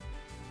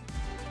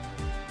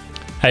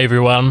Hey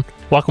everyone,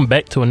 welcome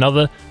back to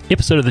another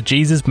episode of the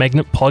Jesus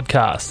Magnet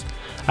Podcast.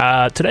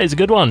 Today's a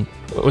good one.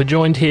 We're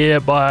joined here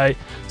by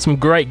some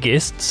great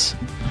guests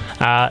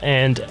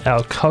and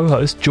our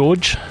co-host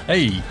George.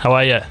 Hey. How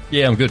are you?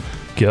 Yeah, I'm good.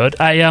 Good.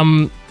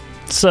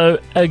 So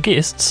our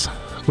guests,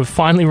 we've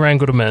finally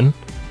wrangled them in.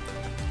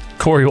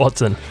 Corey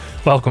Watson,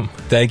 welcome.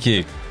 Thank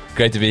you.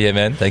 Great to be here,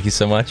 man. Thank you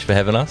so much for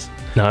having us.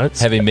 No, it's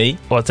Having me.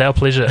 Well, it's our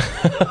pleasure.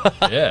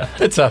 Yeah.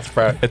 It's us,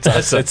 bro. It's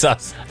us. It's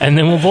us. And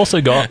then we've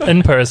also got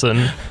in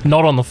person,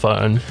 not on the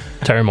phone,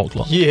 Tarry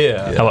Mortlock.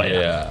 Yeah. How are you?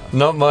 Yeah.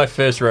 Not my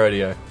first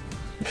rodeo.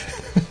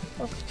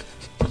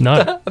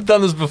 No, I've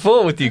done this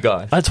before with you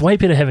guys. it's way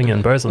better having you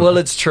in person. Well,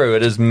 it's true.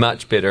 It is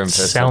much better in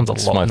person. Sounds a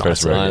It's lot my nicer.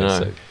 first rodeo. I know.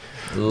 So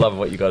Love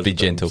what you guys Be are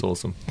doing. gentle. It's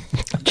awesome.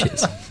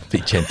 Cheers. be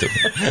gentle.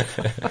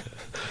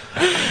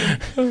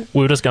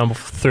 We were just going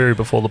through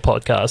before the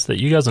podcast that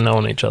you guys have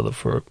known each other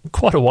for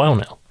quite a while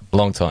now.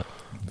 Long time.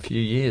 A few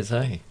years,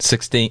 hey?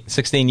 16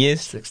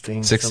 years?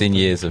 16 16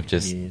 years of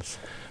just years.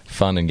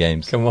 fun and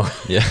games. Come on.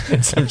 Yeah.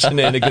 Some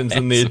shenanigans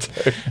in there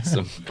too.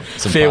 some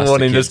Fair bastard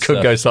warning, kid this could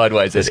stuff. go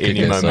sideways This at could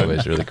any go moment.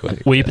 sideways really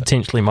quick. We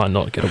potentially might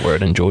not get a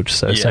word in, George,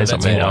 so say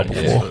something now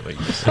before.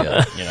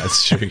 Yeah,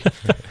 that's true.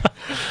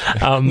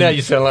 Now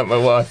you sound like my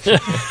wife.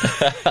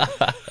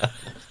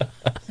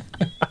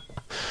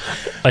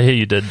 I hear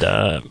you did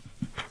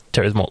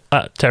Terry's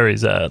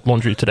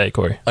laundry today,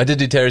 Corey. I did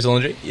do Terry's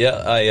laundry.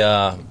 Yeah,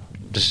 I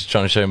just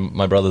trying to show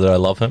my brother that I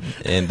love him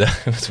and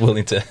was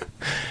willing to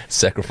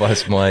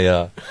sacrifice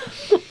my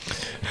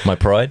my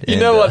pride. You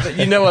know what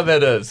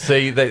that is.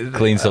 See,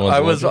 Clean someone's I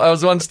was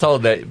laundry. once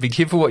told that be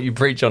careful what you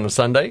preach on a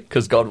Sunday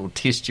because God will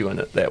test you in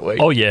it that week.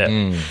 Oh, yeah.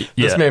 This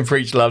Yeah. man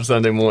preached Love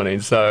Sunday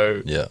morning,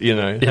 so Yeah.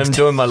 him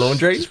doing my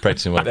laundry. Just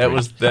practicing my That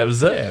preach.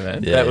 was it. Yeah,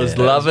 man. That was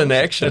love in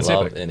action.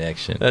 Love in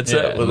action. That's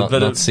Yeah. it. With Not- a bit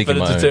not of, seeking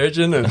bit of my own.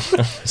 detergent and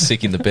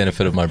Seeking the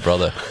benefit of my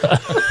brother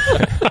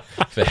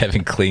for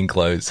having clean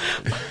clothes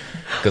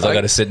because I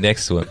got to sit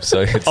next to him,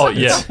 so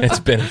it's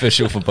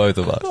beneficial for both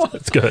of us.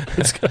 It's good.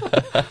 It's good.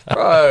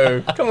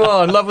 bro, come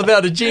on, love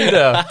without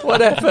agenda.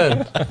 What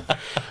happened?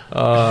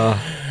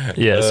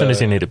 Yeah, as soon as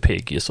you need a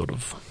peg, you sort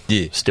of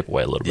Yeah, step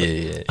away a little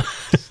bit.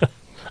 yeah.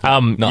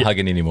 Not yeah.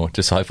 hugging anymore,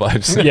 just high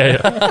fives. Yeah.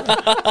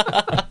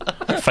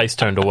 Face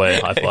turned away,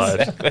 high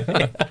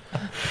five.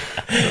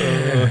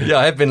 Yeah,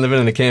 I have been living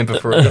in a camper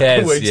for a couple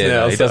Yes, of weeks yeah, now.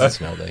 no, he so, doesn't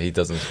smell though. He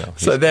doesn't smell.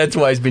 so that's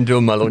why he's been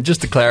doing my laundry.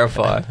 Just to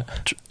clarify,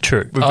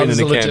 True. we've Oh, been there's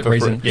in a a legit camper.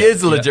 reason. Yeah,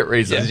 it's a legit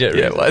reason. Yeah, legit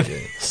reason. well,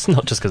 It's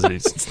not just because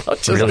he's not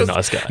just a really 'cause-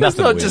 nice guy. It's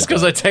Nothing not weird just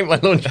because I take my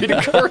laundry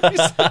to Corey's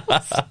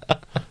house.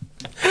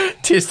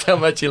 Test how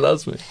much he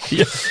loves me.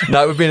 Yeah.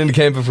 No, we've been in the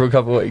camper for a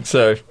couple of weeks,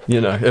 so,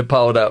 it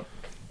piled up.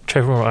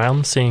 Travel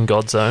around, seeing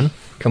God's Zone.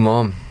 Come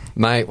on,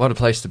 mate, what a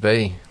place to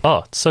be. Oh,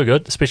 it's so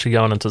good, especially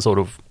going into sort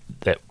of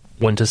that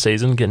winter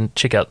season.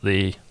 Check out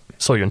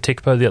saw you in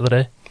Tekpo the other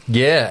day.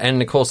 Yeah,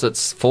 and of course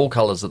it's fall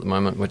colours at the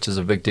moment, which is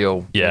a big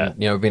deal. Yeah. And,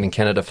 we've been in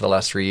Canada for the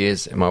last 3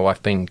 years, and my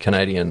wife being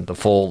Canadian,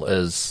 it's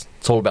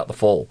all about the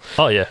fall.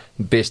 Oh, yeah.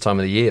 Best time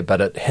of the year, but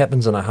it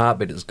happens in a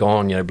heartbeat. It's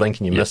gone, blink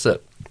and you miss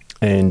it.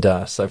 And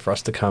so for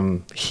us to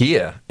come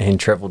here and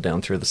travel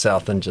down through the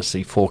south and just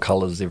see fall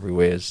colours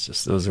everywhere, it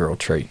was a real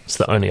treat. It's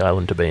the only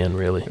island to be in,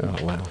 really.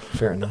 Oh, wow.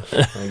 Fair enough,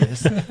 I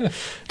guess.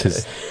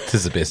 Tis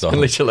the best island.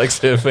 Unless you like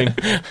surfing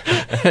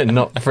and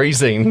not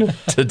freezing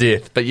to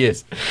death. But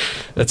yes,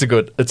 it's a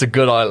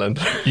good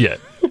island. Yeah,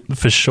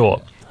 for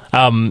sure.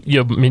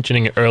 You're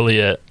mentioning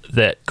earlier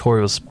that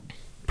Corey was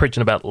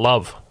preaching about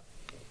love.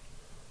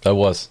 I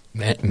was.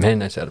 Man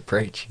knows how to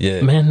preach.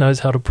 Yeah. Man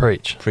knows how to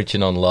preach.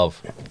 Preaching on love.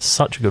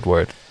 Such a good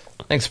word.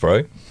 Thanks, bro.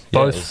 Yeah,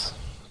 Both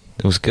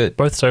it was good.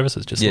 both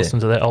services, just Yeah. listen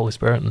to that Holy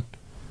Spirit and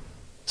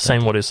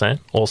saying what he's saying.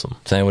 Awesome.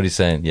 Saying what he's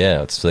saying.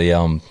 Yeah, it's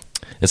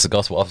the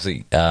gospel.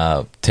 Obviously,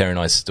 Tarry and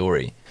I's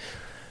story.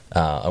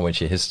 I won't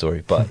share his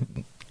story, but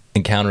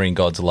encountering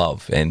God's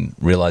love and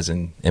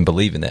realizing and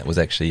believing that was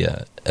actually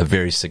a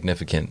very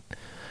significant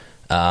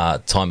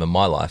time in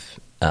my life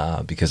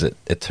because it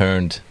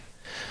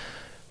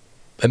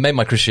made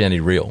my Christianity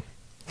real,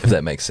 if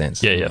that makes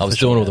sense. Yeah, I was for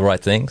sure. doing all the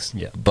right things,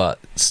 Yeah. but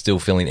still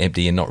feeling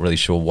empty and not really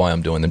sure why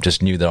I'm doing them.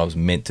 Just knew that I was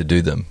meant to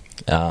do them.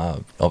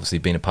 Obviously,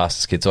 being a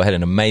pastor's kid, so I had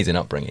an amazing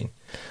upbringing.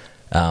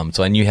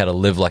 So I knew how to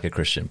live like a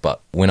Christian.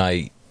 But when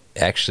I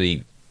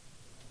actually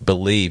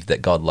believed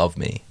that God loved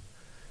me,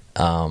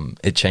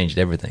 it changed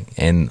everything.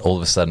 And all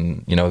of a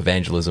sudden,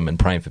 evangelism and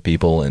praying for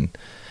people and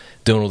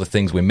doing all the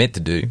things we're meant to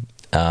do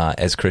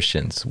as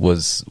Christians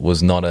was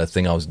not a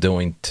thing I was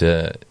doing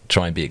to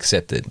try and be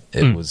accepted.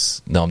 It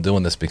was, no, I'm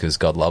doing this because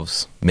God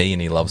loves me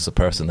and he loves the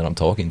person that I'm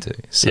talking to.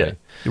 So Yeah.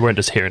 You weren't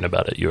just hearing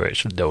about it, you were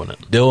actually doing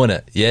it. doing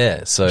it,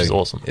 yeah. So Which is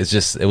awesome.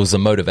 It was a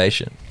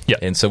motivation. Yeah.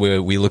 And so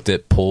we looked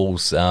at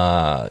Paul's,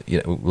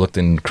 we looked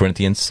in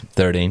Corinthians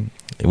 13,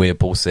 where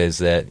Paul says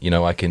that,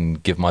 I can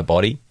give my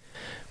body,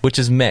 which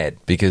is mad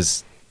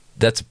because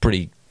that's a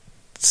pretty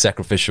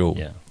sacrificial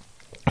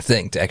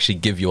thing to actually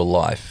give your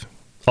life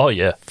Oh,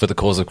 yeah. for the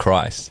cause of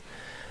Christ.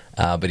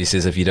 But he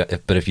says if you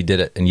did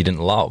it and you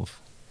didn't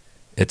love,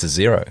 it's a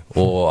zero.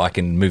 Or I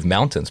can move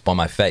mountains by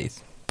my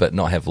faith, but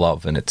not have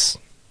love, and it's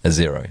a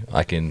zero.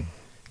 I can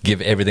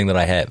give everything that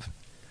I have.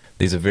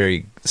 These are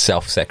very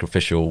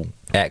self-sacrificial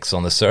acts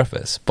on the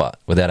surface, but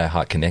without our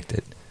heart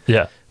connected,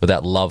 Yeah.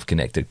 without love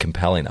connected,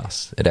 compelling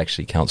us, it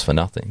actually counts for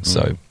nothing.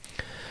 So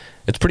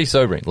it's pretty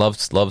sobering.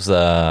 Love's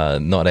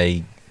not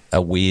a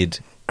weird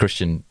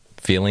Christian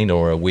feeling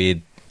or a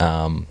weird,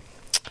 I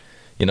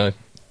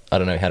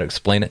don't know how to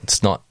explain it.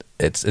 It's not.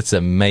 It's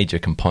a major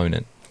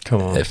component.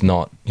 Come on. If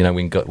not,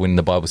 when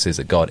the Bible says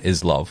that God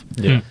is love,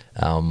 Yeah.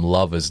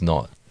 Love is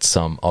not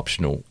some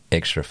optional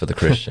extra for the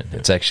Christian.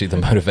 It's actually the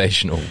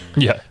motivational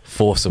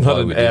force of Not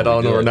why an we do what we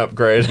add-on do or it. an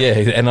upgrade. Yeah,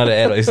 and not an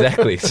add-on,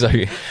 exactly. So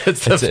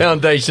It's the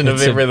foundation of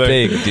it's everything. a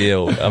big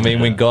deal. I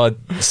mean, when God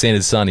sent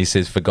his son, he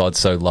says, for God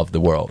so loved the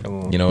world.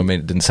 You know what I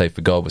mean? It didn't say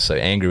for God was so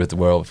angry with the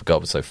world, for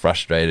God was so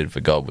frustrated, for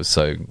God was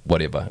so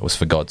whatever. It was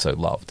for God so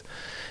loved.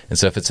 And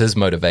so if it's his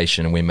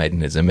motivation and we're made in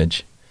his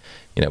image,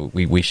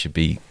 we should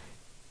be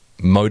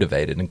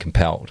motivated and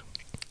compelled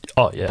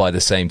by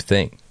the same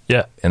thing.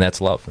 Yeah. And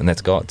that's love, and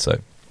that's God. So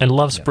And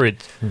love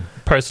spreads,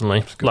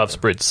 personally, love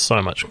spreads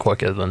so much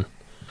quicker than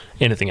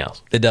anything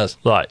else. it does.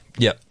 Like,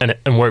 Yeah. and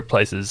in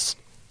workplaces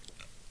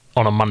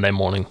on a Monday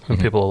morning when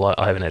people are like,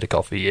 I haven't had a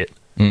coffee yet,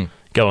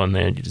 go in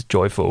there and you're just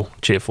joyful,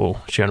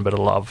 cheerful, sharing a bit of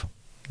love.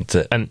 That's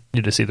it. And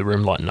you just see the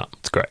room lighten up.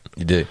 It's great.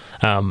 You do.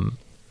 And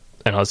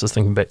I was just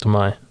thinking back to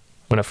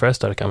when I first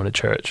started coming to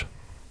church,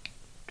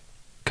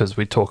 because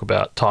we talk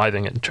about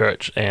tithing in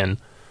church, and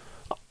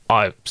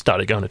I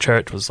started going to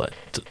church, I was like,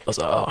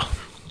 oh,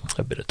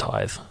 I better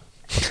tithe.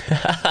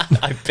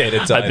 I bet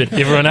it's I bet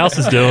everyone else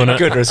is doing it.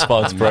 good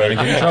response, bro.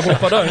 Get in trouble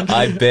if I don't.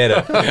 I bet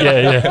it.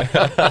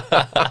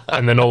 Yeah.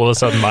 And then all of a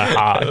sudden my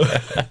heart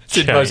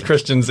Said most changed.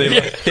 Christians ever.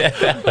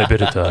 I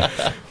better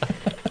tithe.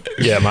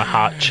 Yeah, my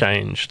heart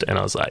changed, and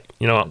I was like,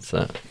 you know what?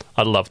 That's it.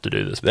 I'd love to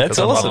do this because That's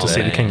I'd love awesome, to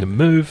see the man. kingdom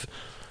move,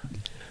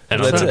 and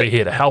I'm That's going to it. be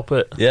here to help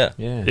it. Yeah.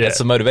 Yeah. Yeah. That's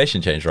the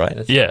motivation change,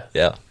 right? Yeah.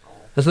 Yeah.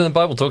 The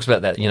Bible talks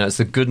about that. It's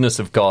the goodness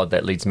of God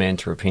that leads man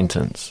to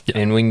repentance. Yeah.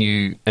 And when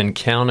you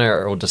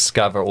encounter or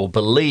discover or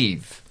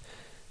believe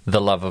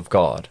the love of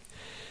God,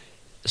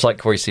 it's like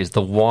Corey says,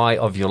 the why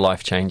of your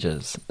life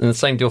changes. And the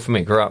same deal for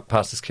me. Grew up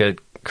pastor's kid,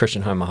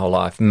 Christian home my whole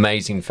life.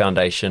 Amazing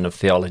foundation of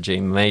theology,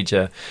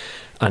 major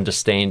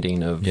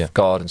understanding of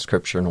God and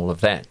Scripture and all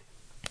of that.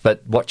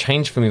 But what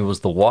changed for me was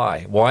the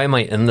why. Why am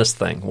I in this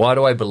thing? Why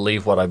do I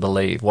believe what I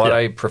believe? Why do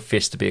I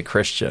profess to be a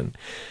Christian?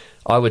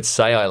 I would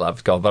say I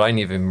loved God, but I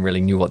never even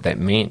really knew what that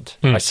meant.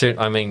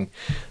 I mean,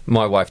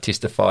 my wife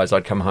testifies,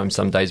 I'd come home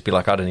some days be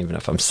like, I don't even know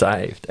if I'm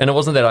saved. And it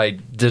wasn't that I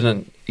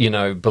didn't,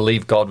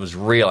 believe God was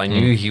real. I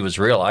knew he was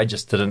real. I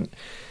just didn't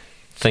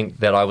think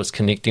that I was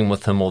connecting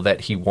with him or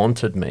that he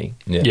wanted me.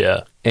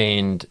 Yeah.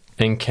 And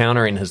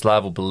encountering his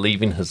love or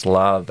believing his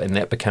love and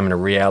that becoming a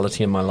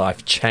reality in my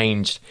life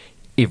changed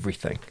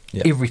everything.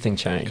 Yeah. Everything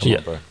changed.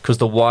 Yeah. Because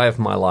the why of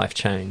my life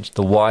changed.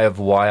 The why of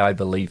why I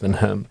believe in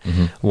him,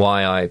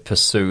 why I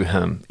pursue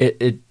him.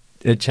 It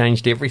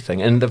changed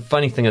everything. And the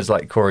funny thing is,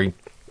 like Corey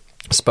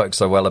spoke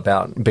so well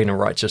about being a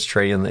righteous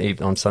tree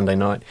on Sunday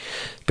night,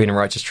 being a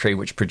righteous tree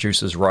which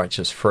produces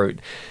righteous fruit.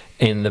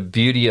 And the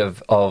beauty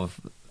of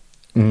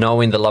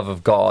knowing the love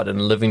of God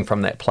and living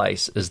from that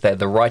place is that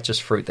the righteous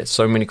fruit that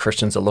so many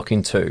Christians are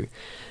looking to,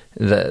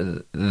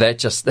 that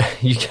just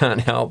you can't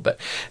help but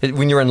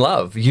when you're in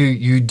love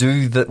you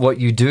do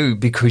what you do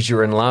because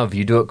you're in love.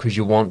 You do it because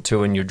you want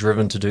to and you're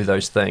driven to do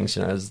those things,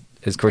 as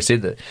Corey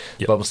said, that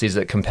the Bible says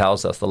it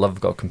compels us. The love of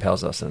God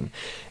compels us,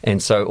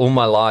 and so all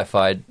my life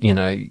guys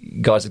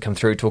that come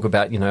through talk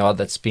about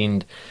that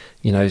spend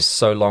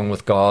so long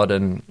with God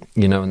and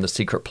in the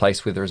secret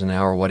place, whether it's an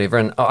hour or whatever,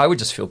 and I would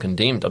just feel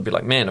condemned. I'd be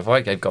like, man, if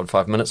I gave God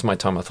 5 minutes of my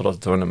time, I thought I was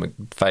doing him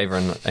a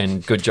favor,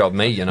 and good job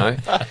me.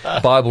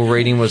 Bible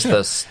reading was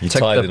this You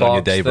tick tithe the it on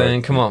your box day, bro.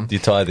 thing. Come on, You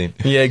tithing.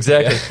 yeah,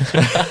 exactly.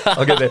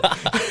 I'll get there.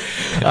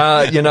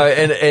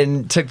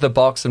 And tick the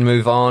box and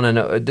move on.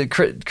 And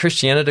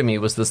Christianity to me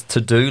was this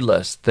to-do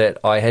list that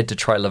I had to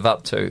try live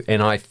up to,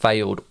 and I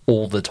failed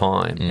all the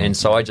time. And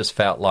so I just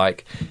felt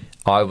like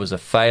I was a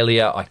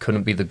failure. I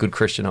couldn't be the good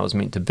Christian I was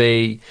meant to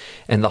be.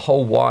 And the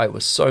whole why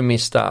was so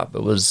messed up.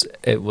 It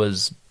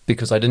was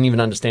because I didn't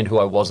even understand who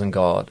I was in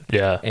God.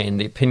 Yeah. And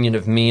the opinion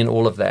of me and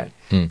all of that.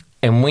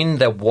 And when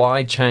the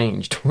why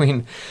changed,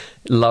 when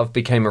love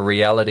became a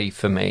reality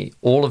for me,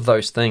 all of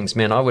those things,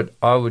 man, I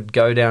would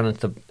go down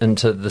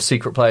into the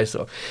secret place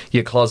or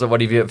your closet,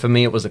 whatever. For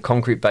me, it was a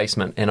concrete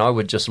basement, and I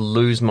would just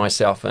lose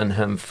myself in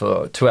him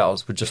for 2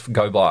 hours, would just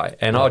go by.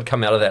 And I would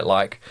come out of that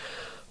like,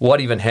 what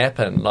even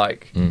happened?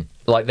 Like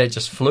that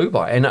just flew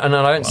by. And I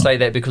don't say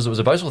that because it was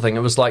a boastful thing. It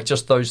was like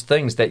just those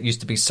things that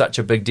used to be such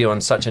a big deal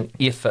and such an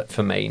effort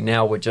for me.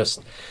 Now we're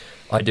just,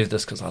 I do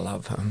this because I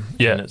love him.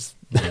 Yeah. And it's,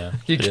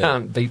 you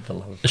can't beat the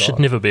love of It God. should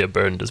never be a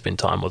burden to spend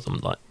time with them.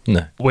 Like,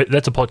 No.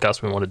 that's a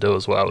podcast we want to do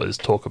as well, is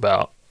talk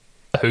about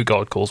who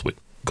God calls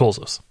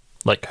us,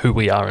 like who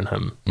we are in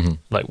him.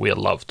 Like, we are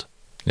loved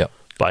Yeah.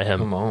 by him.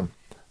 Come on.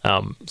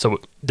 So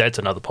that's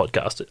another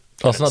podcast.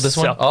 Oh, it's not this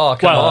one? Oh,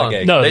 come on.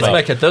 okay. No, Let's no.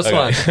 make it this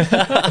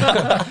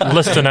one.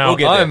 Listen out.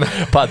 We'll get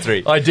there. Part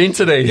 3.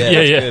 Identity. Yeah.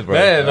 Good, bro.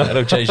 Man.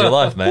 That'll change your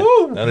life, man.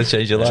 Woo. That'll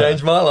change your life.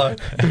 Changed my life.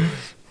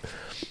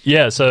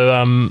 Yeah,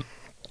 so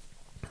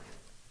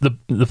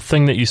the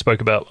thing that you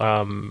spoke about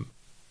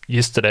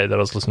yesterday that I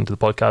was listening to the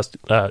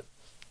podcast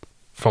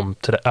from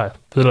today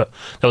that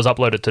was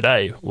uploaded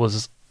today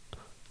was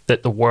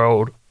that the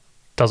world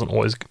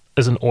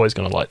isn't always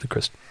going to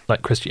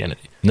like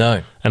Christianity,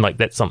 No. and like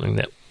that's something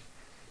that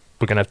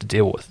we're going to have to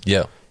deal with.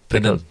 Yeah.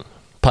 But then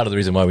part of the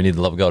reason why we need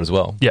the love of God as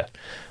well. Yeah,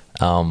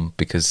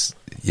 Because,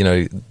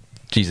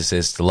 Jesus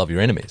says to love your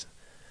enemies,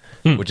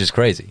 which is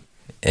crazy.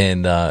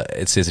 And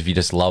it says if you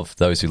just love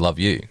those who love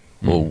you,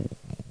 well,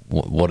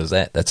 what is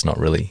that? That's not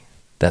really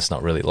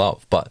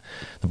love. But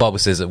the Bible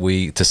says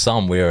that to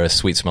some we're a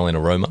sweet smelling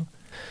aroma,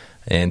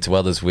 and to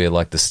others we're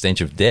like the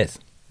stench of death.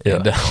 Yeah.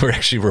 And we're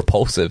actually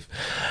repulsive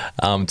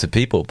to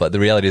people. But the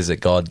reality is that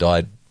God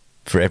died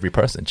for every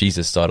person.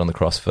 Jesus died on the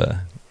cross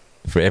for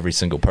every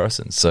single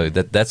person. So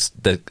that's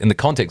in the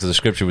context of the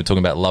scripture, we're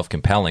talking about love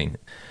compelling.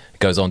 It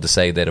goes on to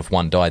say that if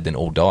one died, then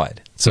all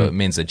died. So it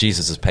means that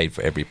Jesus has paid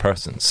for every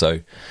person. So,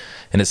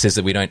 and it says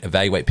that we don't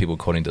evaluate people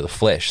according to the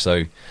flesh.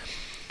 So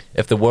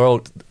if the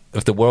world's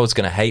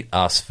going to hate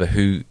us for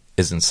who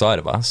is inside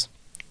of us,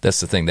 that's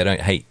the thing. They don't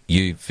hate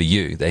you for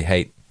you. They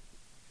hate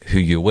who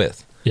you're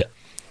with. yeah,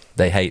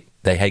 They hate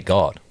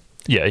God,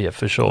 yeah,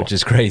 for sure. which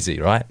is crazy,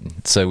 right?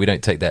 So we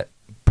don't take that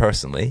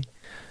personally.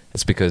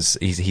 It's because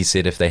he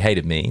said if they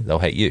hated me, they'll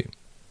hate you.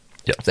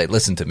 Yeah. If they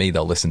listen to me,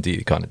 they'll listen to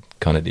you, kind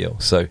of deal.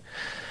 So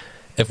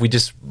if we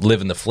just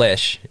live in the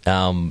flesh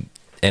and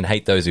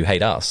hate those who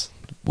hate us,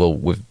 well,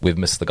 we've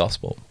missed the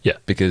gospel. Yeah.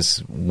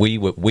 Because we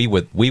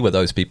were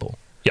those people.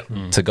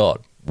 Yeah, To God.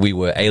 We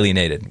were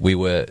alienated. We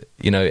were,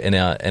 in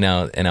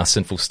our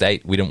sinful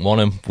state. We didn't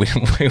want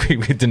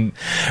Him.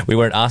 We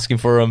weren't asking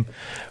for Him.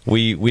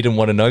 We didn't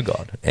want to know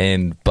God.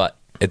 But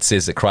it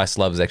says that Christ's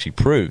love is actually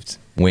proved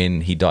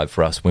when He died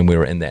for us when we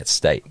were in that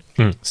state.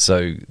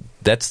 So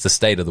that's the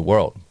state of the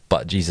world.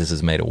 But Jesus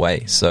has made a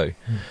way. So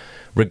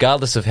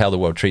regardless of how the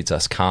world treats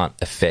us, can't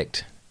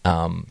affect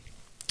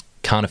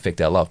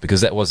our love,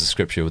 because that was the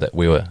scripture that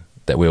we were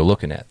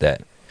looking at.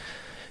 That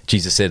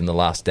Jesus said in the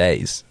last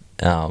days.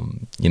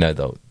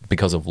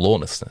 Because of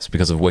lawlessness,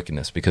 because of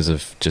wickedness, because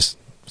of just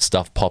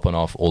stuff popping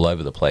off all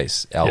over the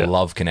place, our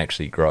love can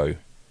actually grow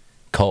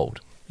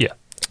cold. yeah,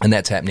 And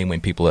that's happening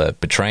when people are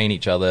betraying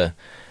each other.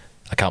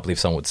 I can't believe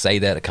someone would say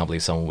that. I can't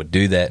believe someone would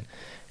do that.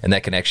 And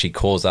that can actually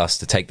cause us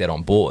to take that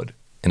on board.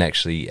 And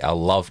actually our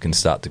love can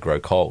start to grow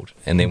cold.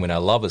 And then when our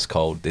love is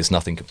cold, there's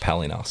nothing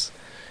compelling us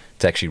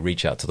to actually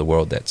reach out to the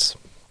world that's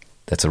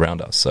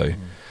around us. So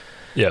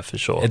yeah, for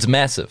sure. it's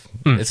massive.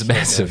 It's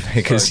massive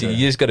because So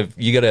you just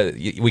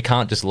we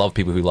can't just love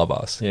people who love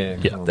us. Yeah.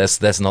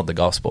 That's not the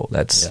gospel.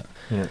 That's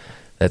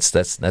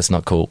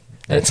not cool.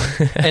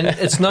 And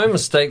it's no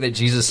mistake that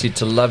Jesus said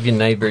to love your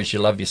neighbor as you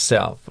love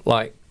yourself.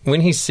 Like, when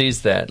He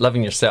says that,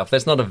 loving yourself,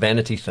 that's not a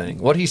vanity thing.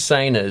 What He's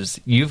saying is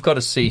you've got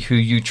to see who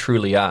you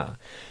truly are.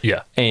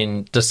 Yeah,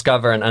 And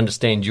discover and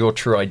understand your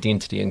true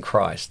identity in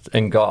Christ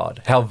and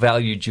God, how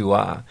valued you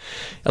are.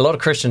 A lot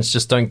of Christians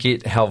just don't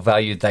get how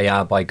valued they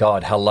are by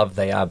God, how loved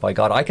they are by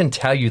God. I can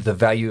tell you the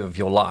value of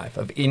your life,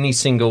 of any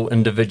single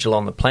individual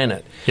on the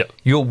planet. Yep.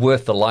 You're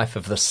worth the life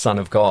of the Son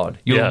of God.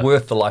 You're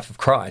worth the life of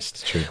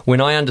Christ. True.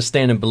 When I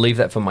understand and believe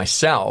that for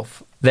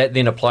myself, that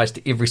then applies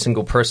to every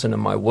single person in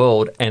my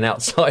world and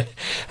outside.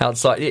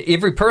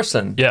 Every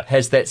person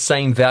has that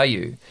same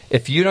value.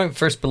 If you don't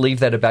first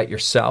believe that about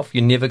yourself,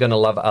 you're never going to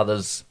love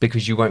others,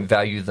 because you won't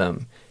value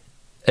them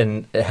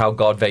and how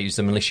God values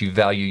them unless you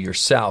value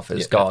yourself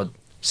as God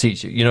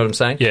sees you. You know what I'm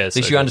saying? Yeah.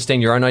 Unless you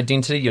understand your own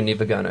identity, you're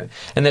never going to.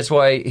 And that's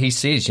why He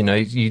says, you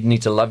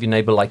need to love your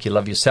neighbor like you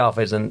love yourself.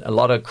 As in, a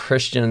lot of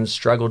Christians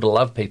struggle to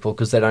love people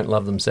because they don't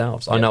love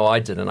themselves. I know I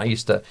didn't. I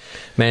used to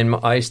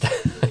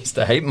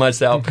hate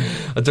myself.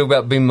 I talk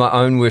about being my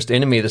own worst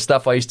enemy. The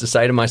stuff I used to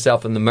say to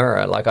myself in the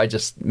mirror, like I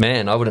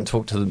wouldn't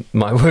talk to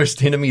my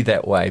worst enemy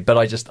that way. But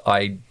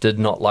I did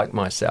not like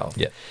myself.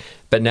 Yeah.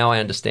 But now I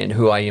understand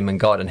who I am in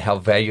God and how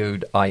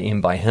valued I am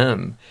by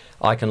Him.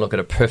 I can look at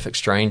a perfect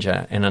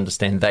stranger and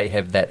understand they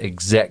have that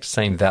exact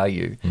same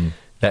value,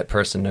 that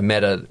person, no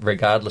matter,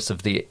 regardless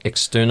of the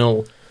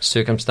external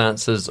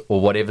circumstances or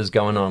whatever's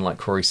going on. Like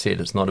Corey said,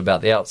 it's not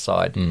about the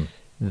outside.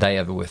 They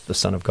are with the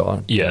Son of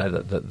God. Yeah.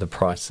 The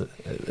price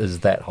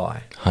is that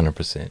high.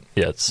 100%.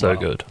 yeah, it's so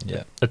good.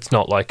 Yeah. It's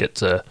not like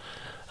it's a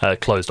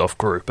closed off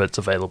group. It's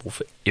available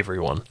for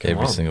everyone.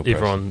 Every single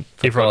person.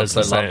 Everyone is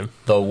the God so loved same.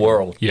 the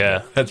world.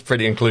 Yeah, That's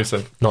pretty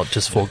inclusive. not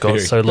just for God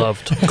so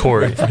loved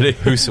Corey.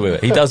 Whosoever.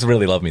 He does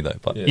really love me though.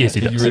 But Yes, he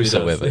does. really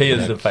Whosoever. He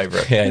is the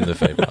favourite. Yeah, he's the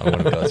favorite. I'm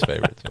one of God's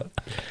favorites.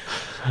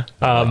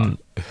 But.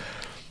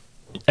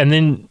 And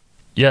then,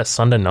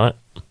 Sunday night,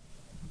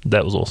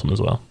 that was awesome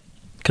as well.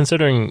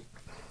 Considering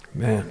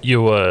Man.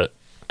 you were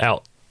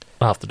out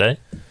half the day,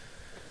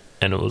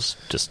 and it was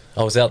just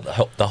I was out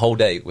the whole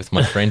day with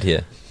my friend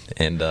here,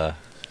 and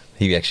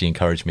he actually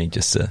encouraged me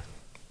just to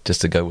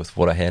just to go with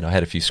what I had. I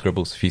had a few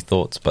scribbles, a few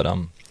thoughts, but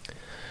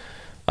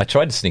I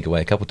tried to sneak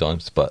away a couple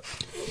times, but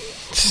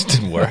it just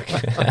didn't work.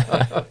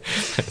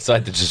 So I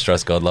had to just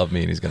trust God loved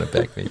me and He's going to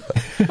back me.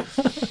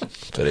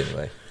 But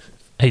anyway,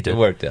 He did. it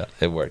worked out.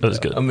 It worked. It was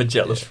out. good. I'm a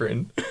jealous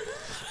friend.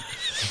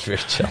 Very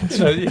jealous.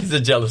 No, he's a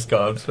jealous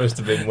guy. I'm supposed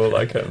to be more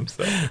like him.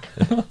 So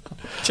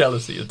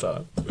jealous of your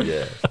time.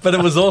 Yeah. But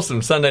it was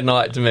awesome. Sunday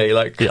night to me,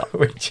 like Yeah.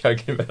 we're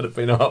joking about it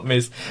being a hot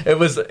mess. It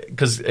was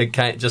because it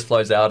just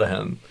flows out of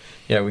him.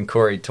 You know, when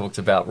Corey talks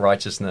about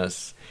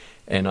righteousness,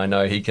 and I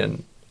know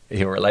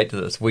he'll relate to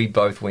this. We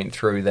both went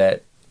through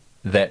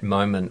that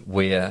moment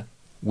where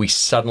we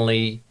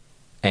suddenly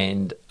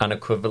and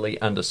unequivocally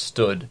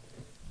understood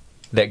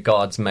that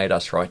God's made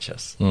us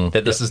righteous.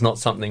 That this is not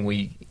something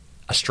we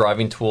are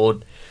striving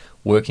toward,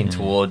 working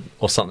toward,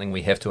 or something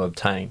we have to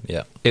obtain.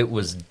 Yeah. It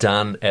was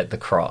done at the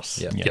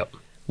cross. Yeah. Yep.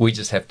 We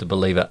just have to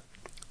believe it.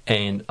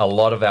 And a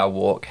lot of our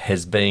walk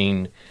has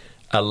been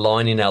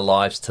aligning our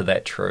lives to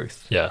that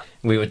truth. Yeah.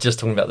 We were just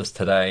talking about this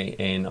today,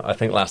 and I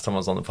think last time I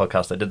was on the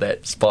podcast, I did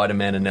that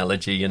Spider-Man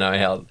analogy, you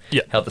know,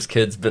 how this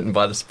kid's bitten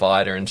by the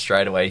spider and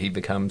straight away he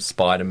becomes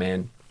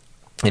Spider-Man.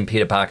 And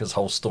Peter Parker's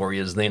whole story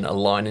is then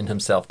aligning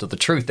himself to the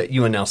truth that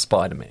you are now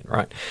Spider-Man,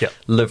 right? Yep.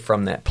 Live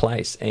from that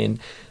place. And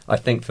I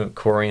think for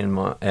Corey and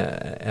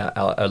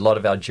a lot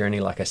of our journey,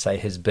 like I say,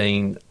 has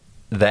been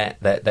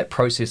that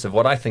process of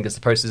what I think is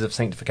the process of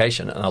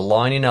sanctification and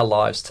aligning our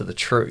lives to the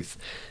truth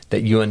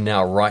that you are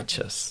now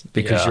righteous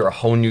because you're a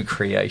whole new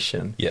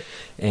creation. Yep.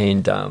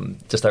 And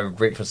just over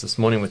breakfast this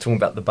morning, we're talking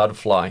about the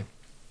butterfly.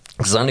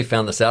 Because I only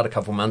found this out a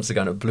couple months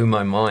ago, and it blew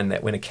my mind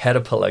that when a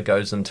caterpillar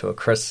goes into the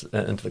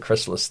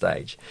chrysalis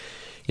stage,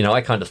 you know, I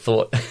kind of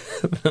thought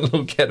the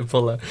little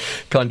caterpillar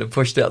kind of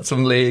pushed out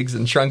some legs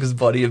and shrunk his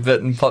body a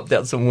bit and popped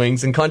out some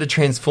wings and kind of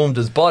transformed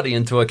his body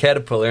into a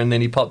caterpillar, and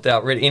then he popped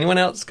out red. Anyone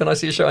else? Can I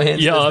see a show of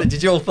hands? Yeah.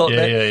 Did you all thought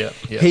that?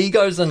 Yeah. He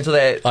goes into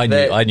that I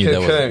knew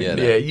cocoon. that wasn't.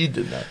 Yeah, you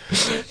did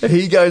that.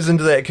 He goes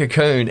into that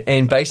cocoon,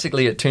 and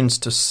basically it turns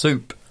to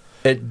soup.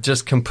 It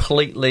just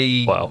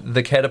completely,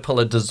 the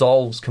caterpillar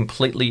dissolves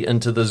completely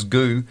into this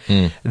goo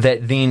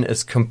that then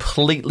is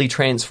completely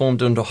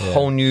transformed into a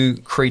whole new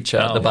creature,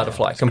 the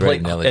butterfly.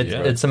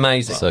 It's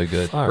amazing. So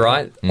good.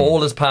 Right?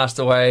 All has passed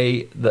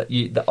away,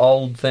 the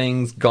old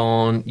thing's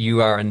gone,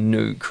 you are a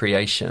new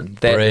creation.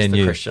 That is Brand the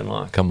new. Christian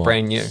life. Come on.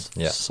 Brand new.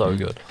 Yeah. So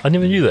good. I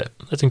never knew that.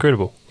 That's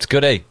incredible. It's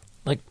good, eh?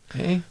 Like,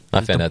 I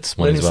found that this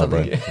morning as well, bro.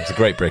 Learning It's a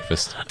great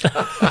breakfast.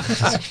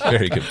 It's a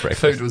very good breakfast.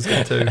 Food was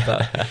good too,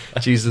 but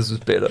Jesus was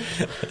better.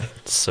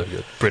 it's so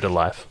good. Bread of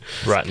life.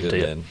 Right Good,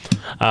 indeed.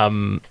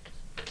 man.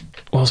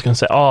 What was I going to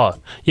say? Oh,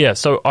 yeah.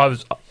 So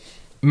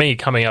me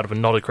coming out of a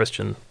not a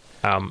Christian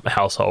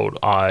household,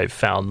 I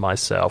found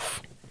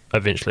myself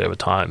eventually over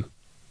time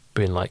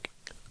being like,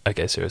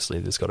 okay, seriously,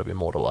 there's got to be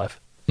more to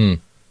life.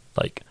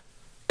 Like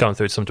going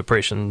through some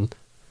depression,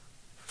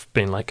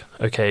 being like,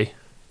 okay,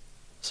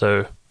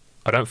 so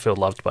I don't feel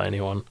loved by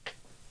anyone.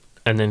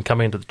 And then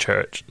coming into the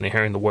church and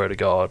hearing the word of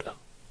God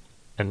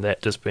and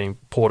that just being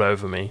poured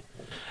over me,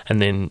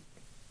 and then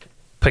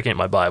picking up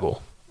my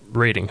Bible,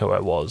 reading who I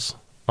was,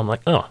 I'm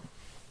like, oh,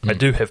 I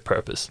do have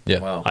purpose. Yeah.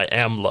 Wow. I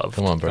am loved.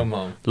 Come on, bro. Come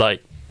on.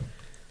 Like,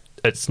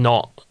 it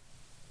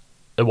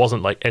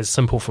wasn't like as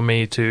simple for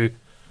me to,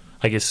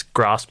 I guess,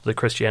 grasp the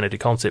Christianity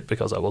concept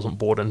because I wasn't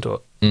born into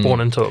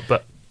it,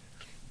 but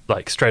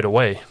like straight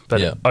away.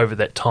 But over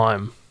that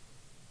time,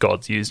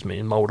 God's used me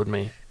and molded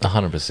me.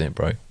 100%,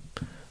 bro.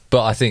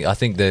 But I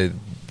think that,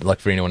 like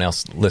for anyone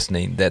else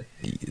listening, that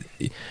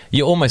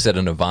you're almost at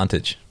an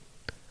advantage.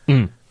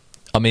 I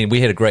mean, I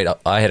had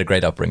a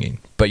great upbringing,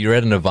 but you're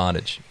at an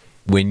advantage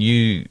when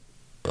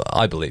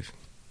I believe,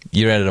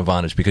 you're at an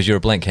advantage because you're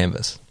a blank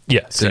canvas.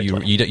 Yeah, So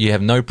exactly. you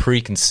have no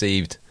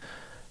preconceived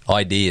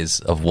ideas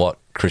of what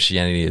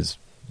Christianity is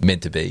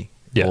meant to be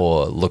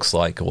or looks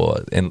like,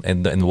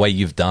 and the way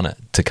you've done it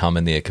to come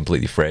in there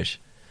completely fresh.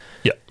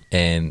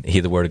 And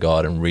hear the word of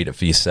God and read it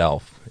for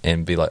yourself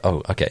and be like,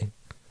 oh, okay,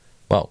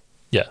 well,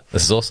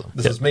 this is awesome.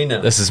 This is me now.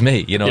 This is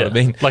me. You know what I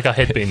mean? Like I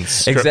had been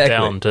stripped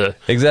down to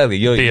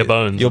You're bare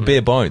bones. You're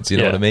bare bones. You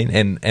know what I mean?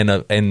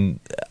 And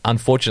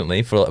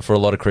unfortunately, for a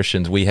lot of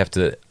Christians, we have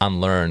to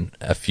unlearn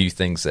a few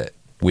things that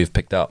we've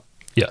picked up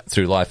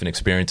through life and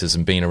experiences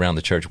and being around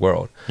the church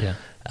world. Yeah.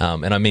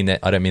 And I mean that.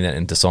 I don't mean that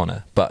in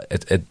dishonor, but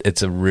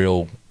it's a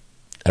real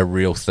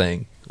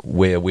thing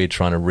where we're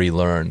trying to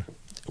relearn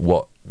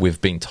what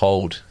we've been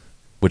told,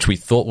 which we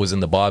thought was in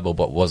the Bible,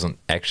 but wasn't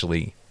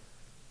actually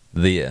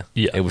there.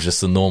 Yeah. It was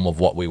just the norm of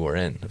what we were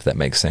in, if that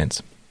makes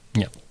sense.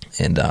 Yeah.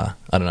 And I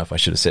don't know if I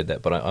should have said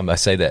that, but I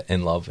say that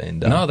in love.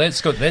 And no,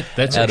 that's good.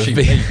 That's out of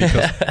actually me. me because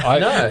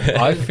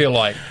I feel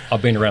like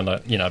I've been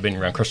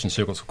around Christian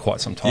circles for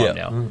quite some time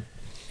now,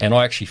 and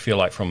I actually feel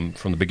like from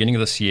the beginning of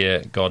this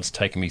year, God's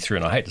taken me through,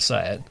 and I hate to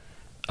say it,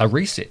 a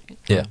reset.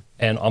 Yeah.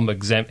 And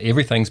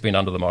everything's been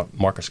under the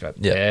microscope.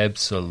 Yeah.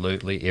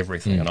 Absolutely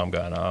everything. And I'm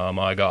going, oh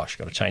my gosh,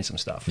 got to change some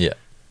stuff. Yeah.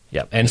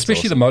 Yeah. And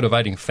especially awesome. the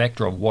motivating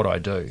factor of what I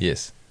do.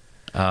 Yes.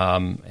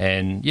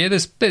 And yeah,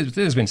 there's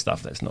been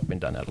stuff that's not been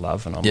done out of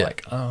love, and I'm Yeah.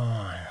 like,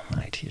 oh,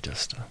 mate, you're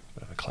just a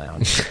bit of a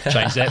clown.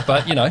 Change that,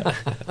 but I don't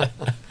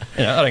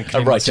A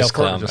claim righteous myself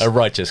for it, clown. just- A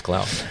righteous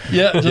clown.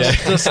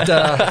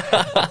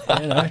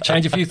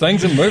 change a few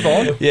things and move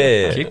on.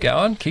 Yeah. keep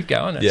going.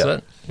 That's Yeah.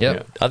 it.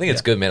 Yep. I think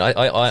it's good, man.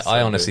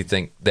 I honestly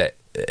think that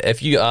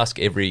if you ask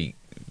every,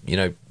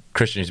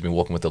 Christian who's been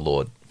walking with the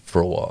Lord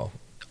for a while,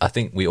 I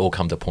think we all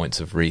come to points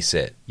of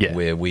reset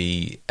where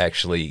we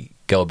actually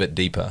go a bit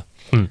deeper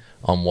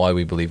on why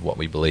we believe what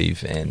we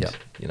believe, and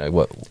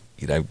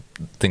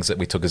things that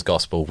we took as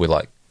gospel.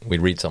 We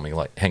read something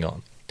like, hang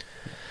on.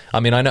 I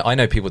mean, I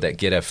know people that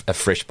get a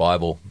fresh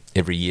Bible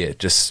every year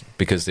just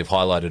because they've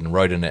highlighted and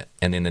wrote in it,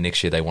 and then the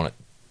next year they want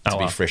it to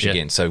be fresh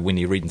again. So when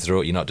you're reading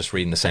through it, you're not just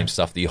reading the same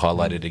stuff that you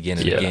highlighted again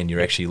and again.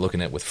 You're actually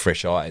looking at it with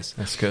fresh eyes.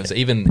 That's good. So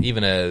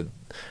even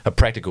a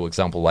practical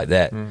example like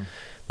that,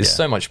 there's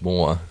so much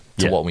more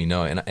to what we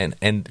know,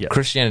 and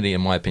Christianity,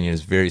 in my opinion,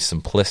 is very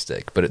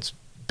simplistic. But it's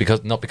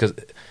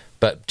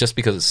but just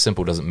because it's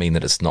simple doesn't mean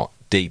that it's not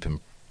deep and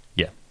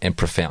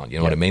profound. You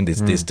know what I mean?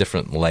 There's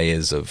different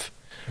layers of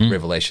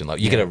revelation. Like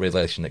you get a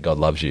revelation that God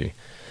loves you,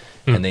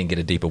 and then get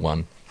a deeper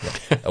one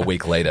a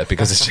week later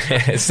because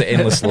it's the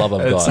endless love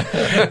of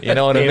God. You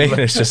know what I mean?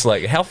 It's just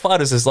like, how far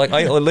does this? Like,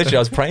 I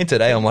was praying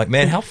today. I'm like,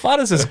 man, how far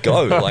does this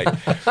go? Like,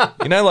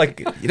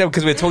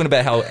 because we're talking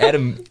about how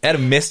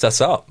Adam messed us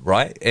up,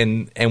 right?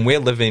 And we're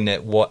living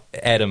at what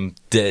Adam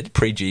did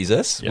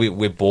pre-Jesus. Yep.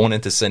 We're born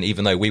into sin,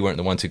 even though we weren't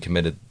the ones who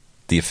committed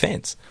the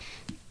offense.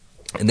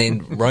 And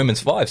then Romans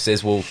 5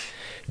 says, well,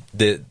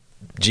 the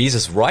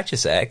Jesus'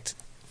 righteous act,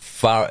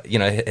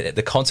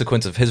 the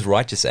consequence of his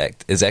righteous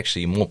act is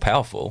actually more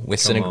powerful. Where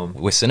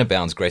sin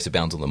abounds, grace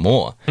abounds all the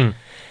more.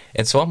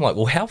 And so I'm like,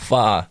 well, how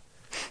far?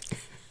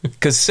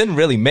 Because sin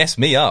really messed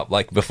me up.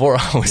 Like before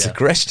I was a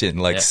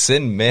Christian,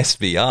 sin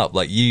messed me up.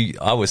 Like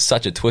I was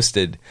such a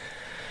twisted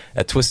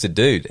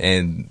dude,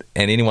 and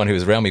anyone who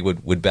was around me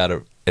would be able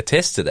to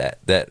attest to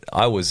that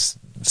I was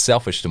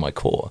selfish to my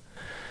core.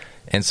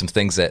 And some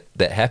things that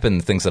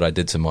happened, things that I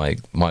did to my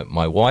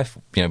wife,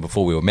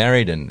 before we were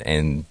married,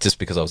 and just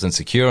because I was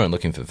insecure and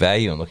looking for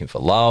value and looking for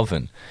love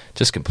and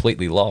just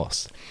completely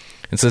lost.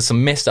 And so there's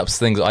some messed up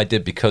things I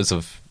did because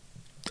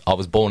I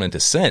was born into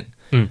sin.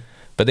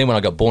 But then when I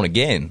got born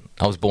again,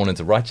 I was born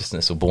into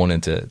righteousness, or born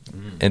into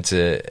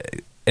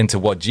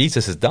what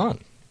Jesus has done.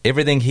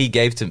 Everything he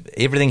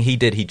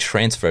did, he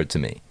transferred to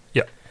me.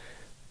 Yeah.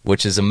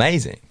 Which is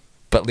amazing.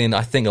 But then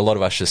I think a lot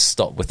of us just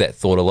stop with that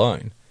thought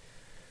alone.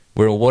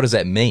 Well, what does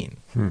that mean?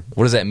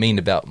 What does that mean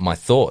about my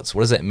thoughts?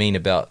 What does that mean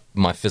about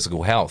my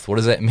physical health? What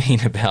does that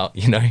mean about,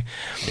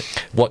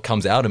 what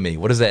comes out of me?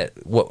 What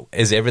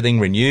is everything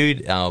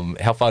renewed?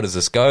 How far does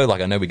this go?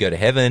 Like, I know we go to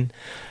heaven,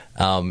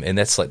 and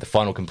that's like the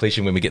final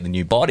completion when we get the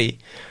new body.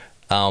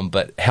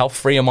 But how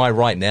free am I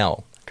right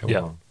now?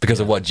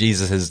 Because of what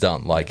Jesus has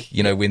done. Like,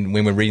 when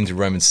we're reading through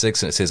Romans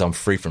 6 and it says I'm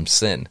free from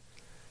sin.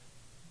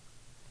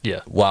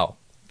 Yeah. Wow.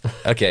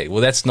 Okay,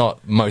 well, that's not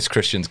most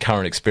Christians'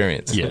 current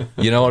experience. Yeah.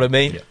 You know what I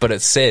mean? Yeah. But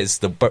it says,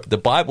 the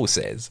Bible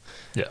says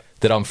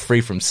that I'm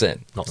free from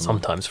sin. Not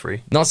sometimes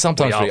free. Not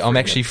sometimes free. I'm free,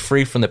 actually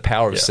free from the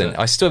power of sin.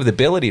 I still have the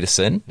ability to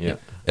sin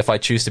if I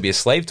choose to be a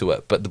slave to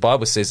it, but the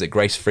Bible says that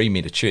grace freed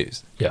me to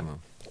choose. Yeah.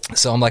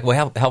 So I'm like,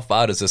 well, how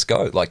far does this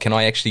go? Like, can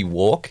I actually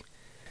walk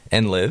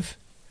and live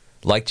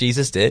like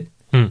Jesus did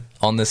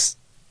on this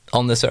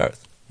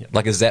earth? Yeah.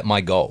 Like, is that my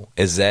goal?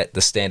 Is that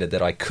the standard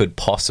that I could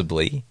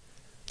possibly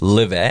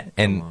live at?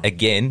 And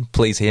again,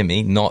 please hear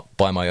me, not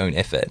by my own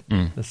effort,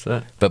 That's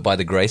it. but by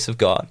the grace of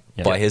God,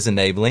 by his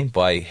enabling,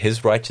 by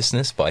his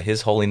righteousness, by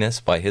his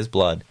holiness, by his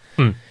blood.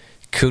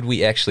 Could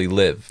we actually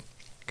live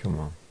Come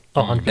on.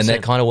 Oh, 100%. in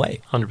that kind of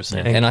way?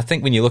 100%. And I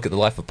think when you look at the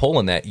life of Paul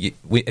in that,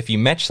 if you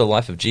match the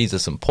life of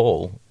Jesus and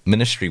Paul,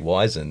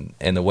 ministry-wise, and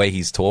the way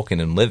he's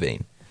talking and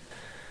living,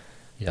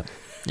 Yeah.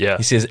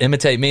 he says,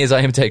 imitate me as I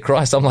imitate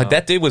Christ. I'm like,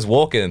 that dude was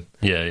walking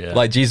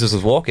like Jesus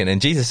was walking.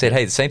 And Jesus said,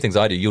 hey, the same things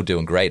I do, you'll do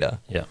and greater.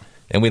 Yeah.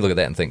 And we look at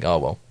that and think, oh,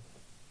 well,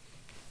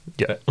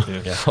 Yeah.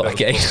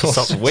 okay.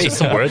 Some words,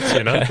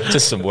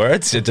 just some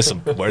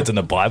words in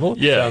the Bible.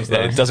 Yeah.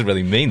 It doesn't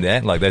really mean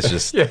that. Like, that's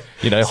just, Same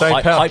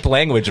hype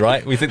language,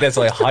 right? We think that's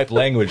like hype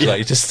language. Like,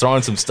 you're just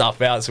throwing some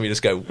stuff out, so we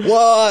just go,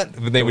 what?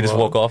 But then we just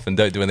walk off and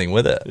don't do anything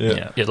with it.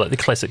 Yeah, like the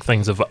classic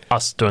things of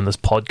us doing this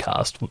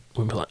podcast,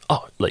 we'd be like,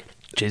 oh, like,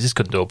 Jesus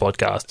couldn't do a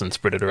podcast and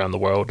spread it around the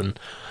world and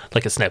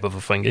like a snap of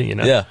a finger,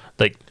 Yeah.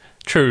 Like,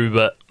 true,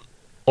 but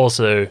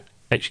also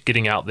actually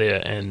getting out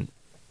there and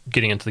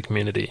getting into the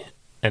community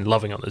and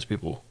loving on those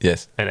people.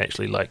 Yes. And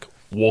actually, like,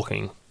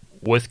 walking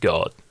with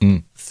God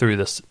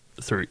through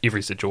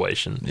every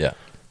situation. Yeah.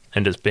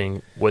 And just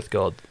being with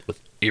God,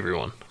 with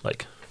everyone.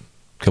 Like,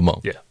 Come on.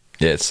 yeah.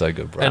 Yeah, it's so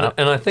good, bro.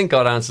 And I think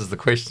God answers the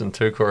question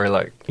too, Corey,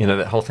 like,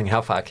 that whole thing,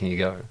 how far can you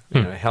go?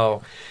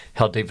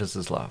 How deep is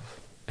his love?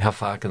 How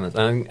far can this?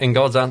 And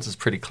God's answer is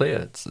pretty clear.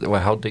 It's,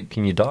 well, how deep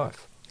can you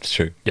dive? It's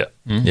true. Yeah.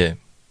 Yeah.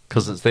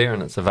 because it's there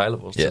and it's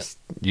available. It's just,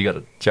 you got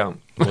to jump.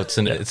 Well, it's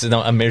an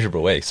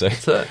immeasurable way, so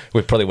it.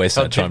 we're probably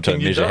wasting our How time deep trying can to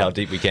you measure dive? how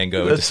deep we can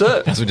go. That's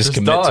it. As we just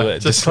commit dive. to it.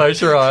 Just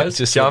close your eyes,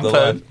 just jump hit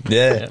the in. line.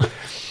 Yeah.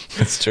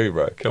 It's true,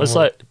 bro. It's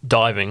like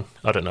diving.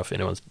 I don't know if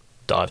anyone's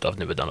dived. I've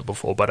never done it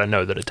before, but I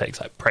know that it takes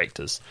like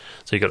practice.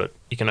 So you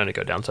can only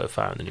go down so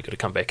far, and then you got to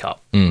come back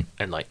up and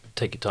like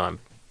take your time,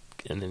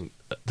 and then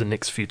the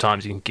next few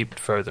times you can keep it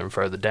further and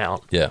further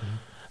down. Yeah.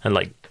 And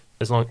like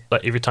as long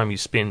like every time you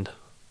spend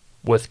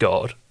with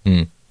God,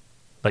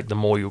 like the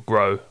more you'll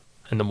grow,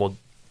 and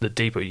the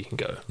deeper you can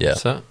go. Yeah.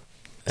 That's it.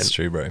 It's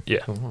true, bro. Yeah.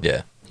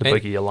 Yeah. The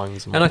bigger your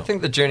lungs. And I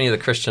think the journey of the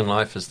Christian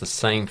life is the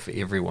same for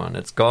everyone.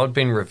 It's God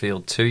being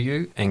revealed to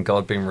you and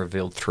God being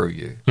revealed through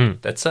you.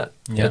 That's it.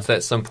 Yeah. It's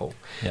that simple.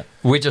 Yeah.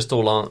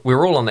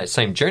 We're all on that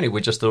same journey. We're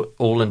just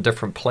all in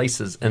different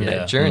places in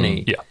that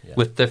journey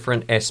with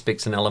different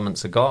aspects and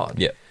elements of God.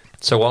 Yeah.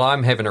 So while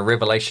I'm having a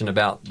revelation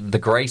about the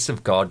grace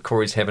of God,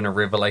 Corey's having a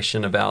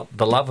revelation about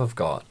the love of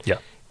God. Yeah.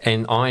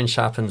 And iron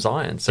sharpens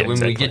iron. So Yeah, when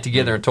we exactly. get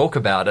together and talk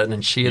about it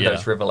and share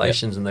those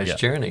revelations and those Yeah.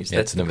 journeys, Yeah,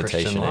 that's it's an the Christian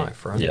invitation, eh?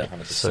 life, right?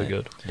 Yeah. so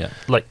good. Yeah.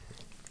 Like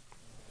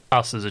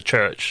us as a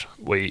church,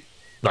 we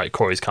like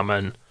Corey's come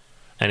in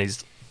and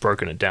he's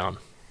broken it down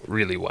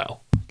really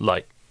well.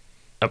 Like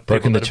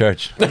Broken the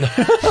church.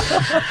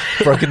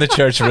 Broken the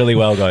church really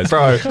well, guys.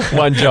 Bro,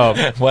 one job.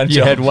 One You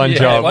job. had one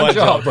job. One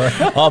job, bro.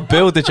 I'll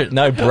build the church.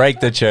 No,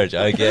 break the church.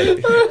 Okay.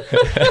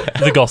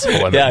 the gospel.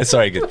 I mean. Yeah,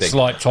 sorry, good thing.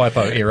 Slight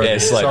typo error. Yeah, there.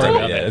 slight Sorry time.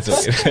 about Yeah, that.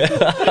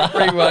 it's all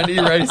good. Rewind,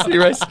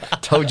 erase.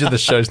 Told you the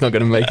show's not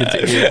going to make it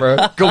to here, bro.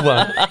 Good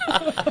one.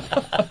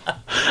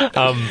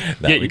 No,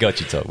 we got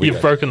you, Todd.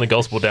 You've broken the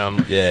gospel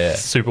down Yeah.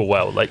 super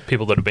well. Like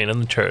people that have been in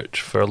the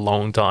church for a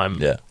long time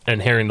Yeah.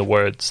 and hearing the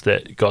words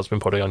that God's been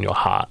putting on your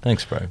heart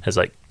Thanks, bro. has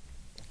like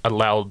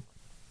allowed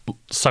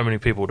so many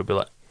people to be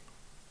like,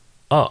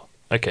 oh,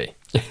 okay,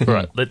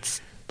 right,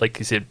 let's, like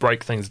you said,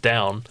 break things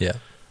down Yeah.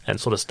 and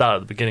sort of start at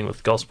the beginning with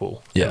the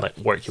gospel Yeah. and like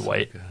work your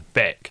way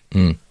back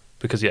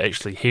because you're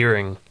actually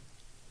hearing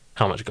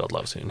how much God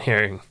loves you and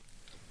hearing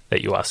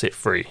that you are set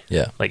free.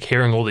 Yeah. Like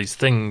hearing all these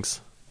things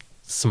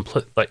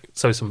simple, like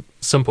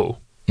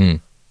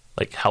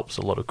helps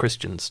a lot of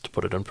Christians to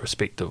put it in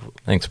perspective.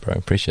 Thanks, bro.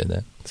 Appreciate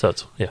that. So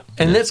it's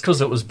And that's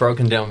because it was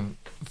broken down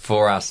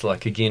for us,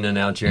 like again in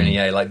our journey.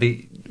 Like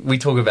we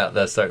talk about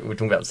this. So we're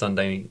talking about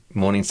Sunday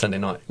morning, Sunday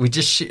night.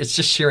 It's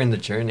just sharing the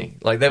journey.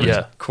 Like that was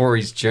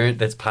Corey's journey.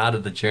 That's part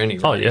of the journey.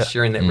 Right? Oh, yeah. He's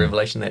sharing that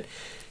revelation that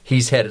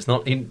he's had. It's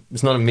not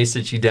a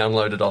message he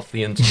downloaded off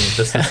the internet.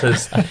 This is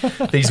his.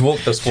 He's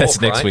walked this walk.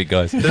 That's next right? week,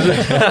 guys.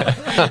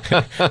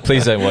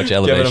 Please don't watch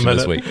Elevation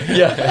this week.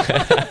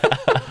 Yeah.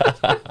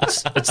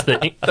 it's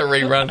the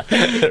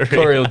rerun.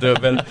 Corey will do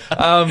it better.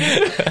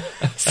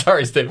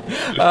 Sorry, Steve.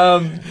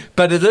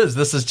 But it is.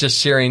 This is just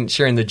sharing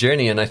the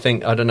journey. And I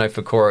don't know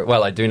for Corey.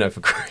 Well, I do know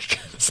for Corey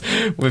because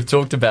we've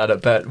talked about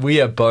it. But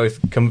we are both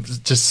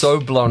just so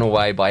blown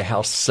away by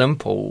how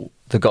simple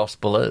the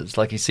gospel is.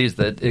 Like he says,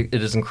 that it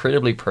is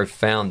incredibly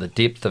profound, the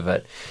depth of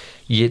it.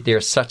 Yet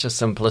there's such a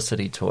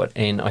simplicity to it.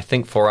 And I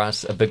think for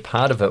us, a big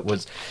part of it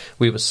was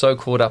we were so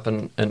caught up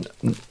in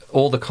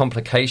all the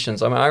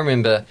complications. I mean, I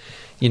remember,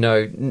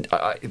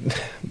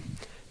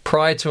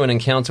 prior to an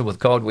encounter with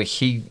God where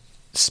he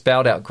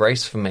spelled out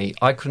grace for me,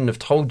 I couldn't have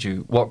told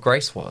you what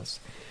grace was.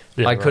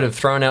 Yeah, I could have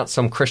thrown out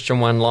some Christian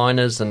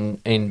one-liners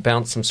and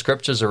bounced some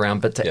scriptures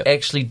around, but to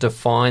actually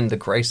define the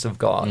grace of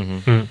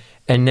God.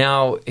 And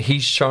now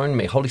he's shown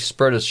me, Holy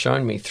Spirit has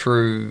shown me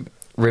through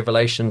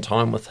revelation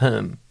time with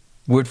him,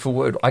 word for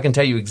word. I can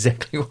tell you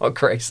exactly what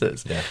grace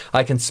is. Yeah.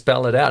 I can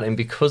spell it out. And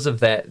because of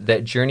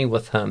that journey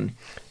with him,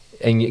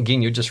 and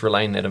again, you're just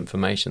relaying that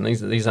information.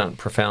 These aren't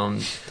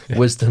profound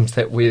wisdoms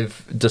that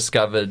we've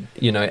discovered,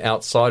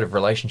 outside of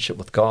relationship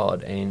with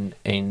God, and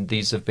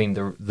these have been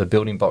the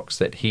building blocks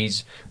that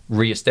He's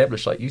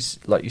reestablished, like you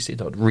said,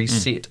 Todd,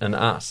 reset in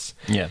us.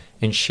 Yeah,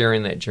 and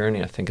sharing that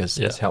journey, I think, is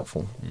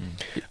helpful.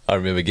 I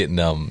remember getting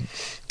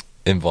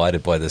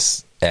invited by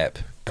this app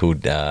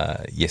called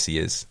Yes He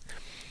Is,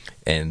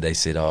 and they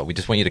said, "Oh, we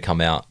just want you to come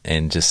out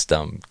and just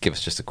give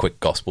us just a quick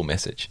gospel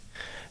message."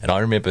 And I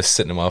remember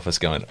sitting in my office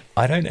going,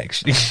 I don't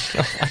actually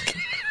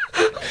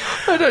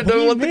I don't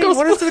know what the gospel.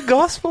 What is the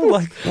gospel?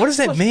 Like, what does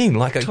that mean?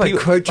 Like,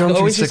 quote John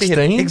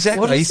 3:16?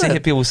 Exactly. I used to hear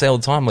people say all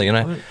the time, like,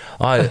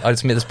 I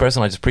just met this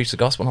person, I just preached the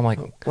gospel, and I'm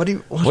like, what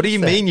do you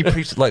mean you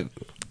preach, like,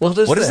 what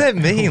does that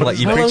mean? Like,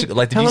 you preach,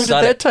 like, how long did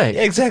that take?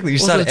 Yeah, exactly. You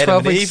started Adam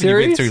and Eve, and you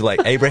went through,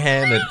 like,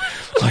 Abraham, and,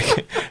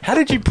 like, how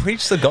did you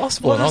preach the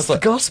gospel? What is the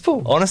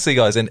gospel? Honestly,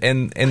 guys, and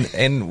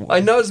I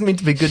know it's meant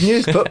to be good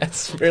news, but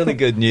it's really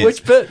good news.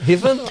 Which bit?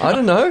 Heaven? I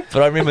don't know.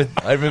 But I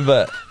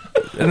remember,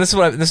 and this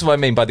is what I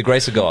mean by the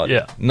grace of God,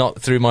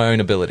 not through my own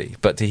ability,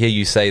 but to hear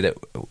you say that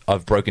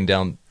I've broken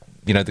down,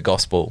 the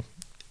gospel.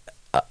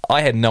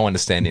 I had no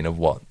understanding of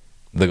what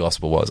the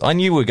gospel was. I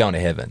knew we were going to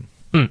heaven.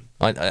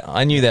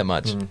 I knew that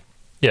much.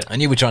 Yeah, I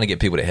knew we're trying to get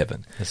people to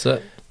heaven. That's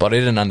it. But I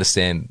didn't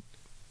understand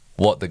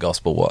what the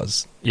gospel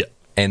was. Yeah,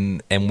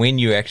 and when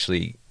you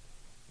actually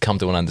come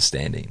to an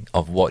understanding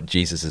of what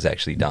Jesus has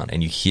actually done,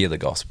 and you hear the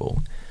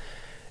gospel,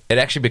 it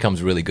actually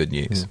becomes really good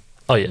news.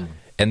 Oh, yeah.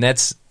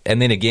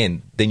 And then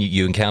again, then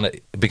you encounter,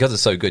 because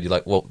it's so good, you're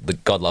like, well,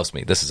 God loves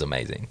me. This is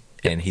amazing.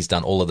 And he's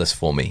done all of this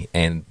for me.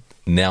 And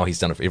now he's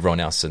done it for everyone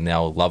else. So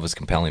now love is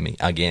compelling me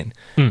again.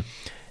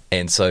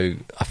 And so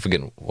I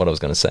forget what I was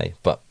going to say,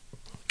 but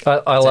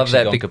I love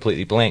that.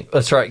 Completely blank.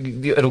 That's right.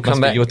 It'll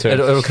come back. Your turn.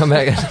 It'll come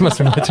back. It must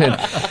be my turn.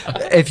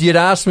 If you'd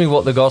asked me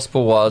what the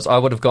gospel was, I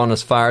would have gone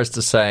as far as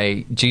to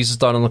say Jesus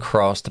died on the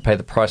cross to pay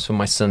the price for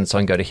my sins so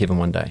I can go to heaven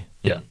one day.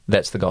 Yeah.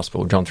 That's the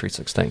gospel, John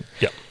 3:16.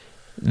 Yeah.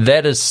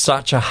 That is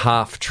such a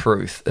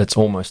half-truth, it's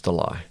almost a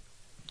lie.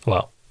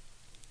 Wow.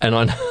 And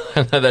I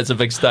know that's a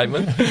big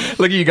statement.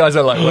 Look at you guys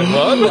are like, wait,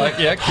 what? Like,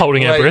 yeah,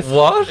 Holding our breath.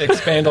 What?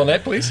 expand on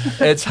that, please.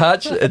 It's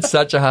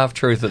such a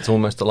half-truth, it's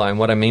almost a lie. And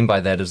what I mean by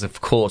that is,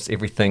 of course,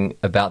 everything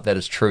about that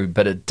is true,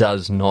 but it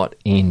does not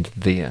end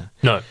there.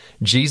 No.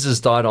 Jesus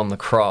died on the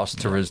cross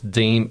to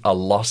redeem a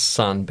lost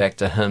son back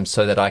to him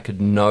so that I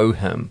could know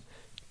him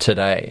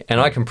today. And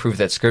I can prove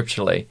that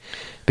scripturally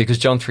because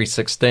John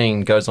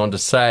 3:16 goes on to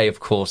say,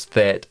 of course,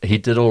 that he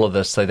did all of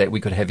this so that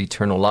we could have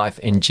eternal life.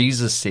 And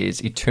Jesus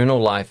says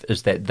eternal life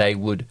is that they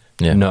would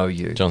know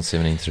you. John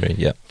 17:3,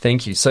 yeah.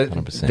 Thank you. So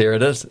 100%. there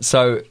it is.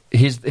 So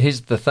here's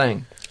the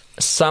thing.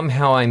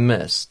 Somehow I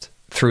missed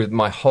through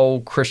my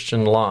whole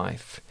Christian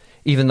life,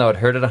 even though I'd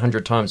heard it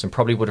 100 times and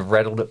probably would have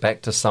rattled it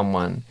back to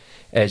someone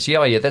as,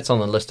 yeah, that's on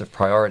the list of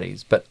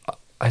priorities. But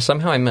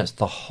I missed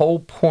the whole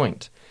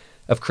point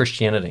of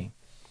Christianity.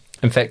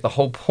 In fact, the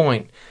whole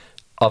point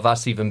of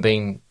us even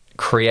being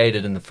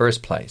created in the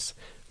first place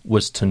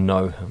was to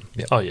know him.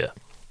 Yeah. Oh, yeah.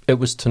 It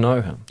was to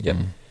know him. Yep.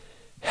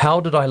 How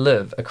did I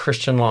live a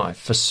Christian life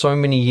for so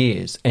many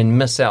years and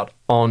miss out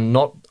on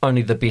not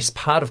only the best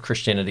part of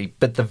Christianity,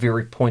 but the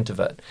very point of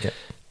it,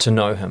 to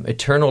know him?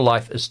 Eternal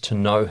life is to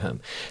know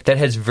him. That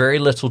has very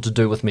little to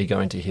do with me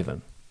going to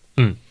heaven.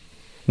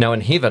 Now,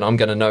 in heaven, I'm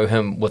going to know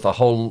him with a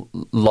whole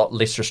lot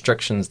less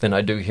restrictions than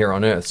I do here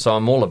on earth. So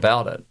I'm all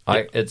about it.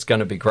 It's going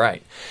to be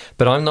great.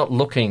 But I'm not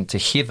looking to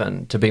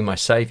heaven to be my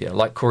savior.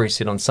 Like Corey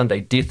said on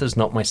Sunday, death is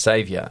not my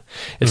savior.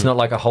 It's not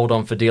like I hold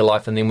on for dear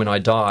life and then when I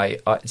die,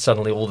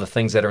 suddenly all the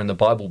things that are in the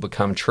Bible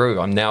become true.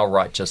 I'm now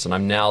righteous and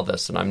I'm now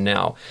this and I'm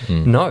now.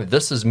 No,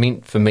 this is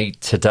meant for me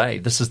today.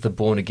 This is the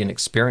born again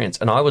experience.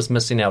 And I was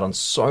missing out on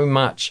so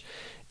much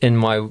in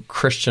my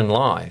Christian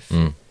life.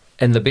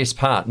 And the best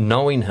part,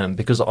 knowing him,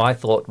 because I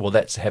thought, well,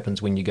 that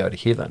happens when you go to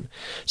heaven.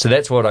 So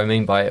that's what I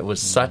mean by it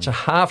was such a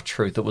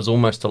half-truth. It was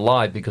almost a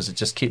lie because it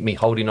just kept me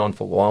holding on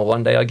for, well,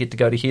 one day I get to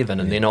go to heaven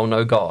and then I'll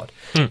know God.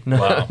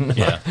 Wow.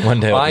 Yeah. One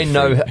day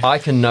I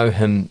can know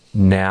him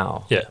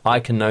now. Yeah. I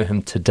can know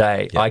him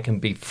today. I can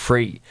be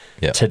free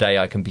today.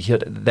 I can be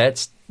healed.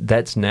 That's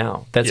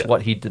now. That's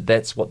what he did.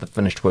 That's what the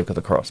finished work of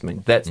the cross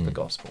means. That's the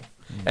gospel.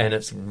 And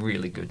it's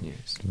really good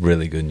news.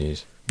 Really good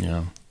news.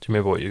 Yeah. Do you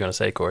remember what you were going to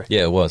say, Corey?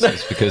 Yeah, it was.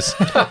 It's because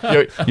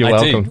You're I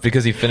welcome. do,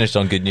 because he finished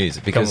on good news.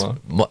 Because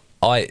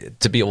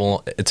to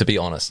be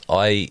honest,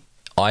 I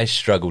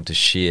struggled to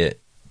share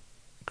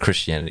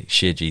Christianity,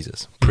 share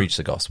Jesus, preach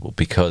the gospel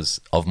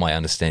because of my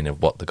understanding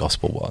of what the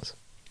gospel was.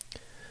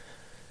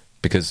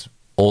 Because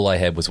all I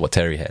had was what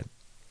Tarry had.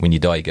 When you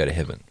die, you go to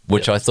heaven,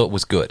 which I thought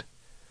was good.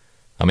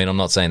 I mean, I'm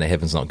not saying that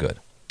heaven's not good,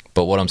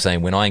 but what I'm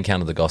saying, when I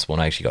encountered the gospel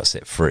and I actually got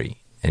set free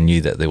and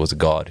knew that there was a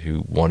God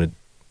who wanted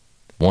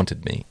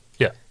me.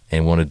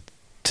 And wanted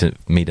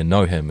me to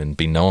know him and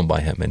be known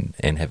by him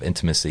and have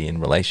intimacy and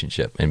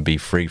relationship and be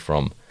free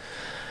from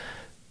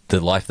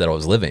the life that I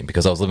was living,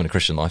 because I was living a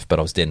Christian life, but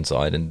I was dead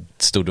inside and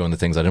still doing the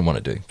things I didn't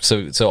want to do.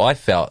 So I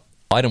felt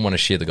I didn't want to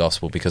share the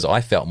gospel because I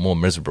felt more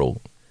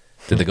miserable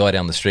than the guy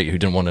down the street who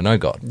didn't want to know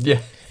God. Yeah.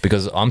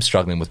 Because I'm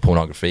struggling with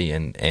pornography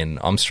and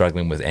I'm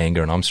struggling with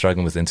anger and I'm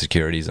struggling with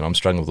insecurities and I'm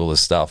struggling with all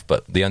this stuff.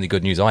 But the only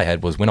good news I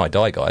had was when I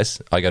die,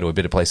 guys, I go to a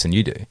better place than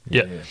you do.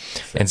 Yeah.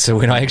 And so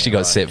when I actually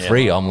got set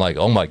free, I'm like,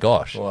 oh my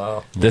gosh,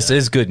 this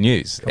is good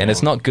news. And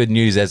it's not good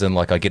news as in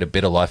like I get a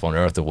better life on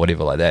earth or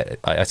whatever like that.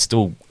 I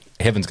still,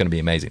 heaven's going to be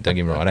amazing. Don't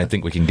get me wrong. I don't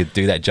think we can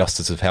do that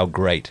justice of how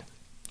great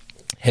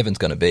heaven's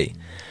going to be.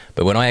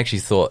 But when I actually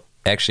thought,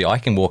 actually, I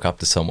can walk up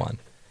to someone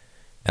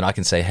and I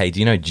can say, hey, do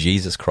you know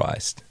Jesus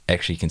Christ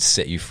actually can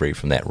set you free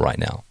from that right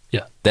now?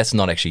 Yeah. That's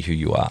not actually who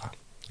you are.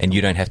 And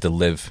you don't have to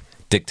live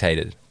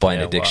dictated by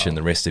an addiction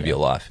the rest of your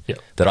life. Yeah.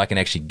 That I can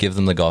actually give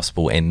them the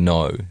gospel and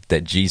know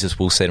that Jesus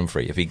will set them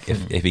free.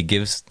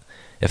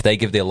 If they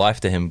give their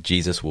life to him,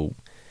 Jesus will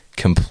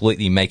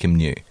completely make him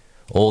new.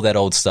 All that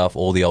old stuff,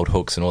 all the old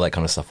hooks and all that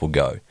kind of stuff will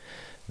go.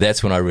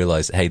 That's when I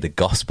realized, hey, the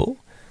gospel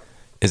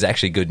is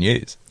actually good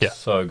news. Yeah.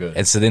 So good.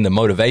 And so then the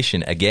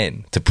motivation,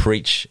 again, to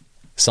preach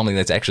something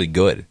that's actually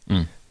good,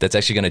 that's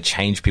actually going to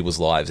change people's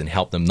lives and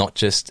help them not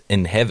just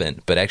in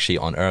heaven, but actually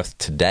on earth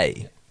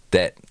today,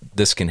 that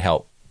this can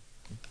help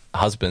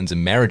husbands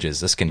and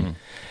marriages. This can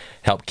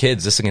help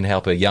kids. This can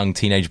help a young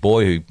teenage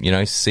boy who, you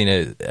know,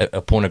 seen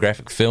a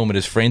pornographic film at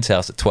his friend's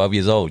house at 12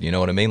 years old. You know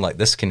what I mean? Like,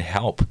 this can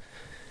help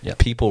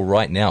people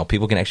right now.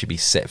 People can actually be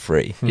set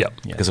free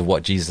because of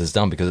what Jesus has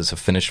done, because it's a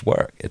finished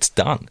work. It's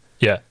done.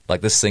 Yeah.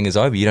 Like, this thing is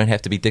over. You don't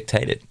have to be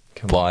dictated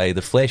by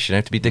the flesh. You don't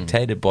have to be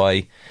dictated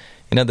by,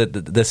 You know,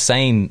 the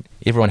saying,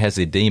 everyone has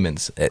their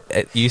demons,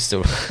 it used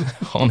to,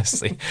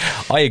 honestly,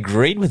 I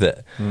agreed with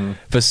it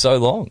for so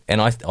long. And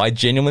I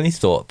genuinely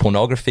thought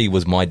pornography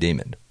was my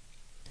demon.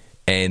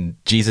 And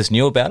Jesus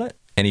knew about it,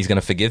 and he's going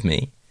to forgive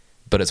me,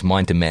 but it's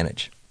mine to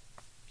manage.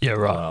 Yeah,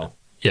 right. Wow.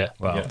 Yeah.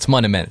 Wow. It's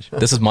mine to manage.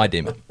 This is my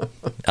demon.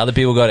 Other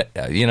people got,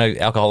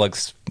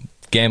 alcoholics,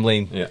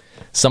 gambling,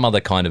 some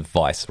other kind of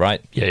vice,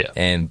 right?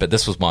 Yeah. But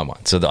this was my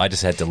one. So I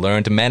just had to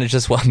learn to manage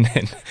this one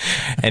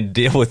and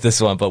deal with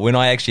this one. But when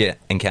I actually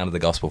encountered the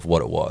gospel for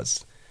what it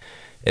was,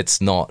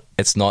 it's not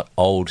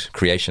old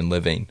creation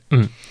living.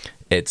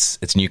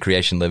 It's new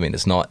creation living.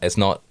 It's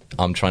not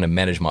I'm trying to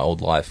manage my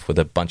old life with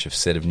a bunch of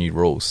set of new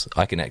rules.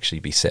 I can actually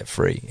be set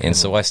free. And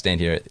so I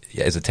stand here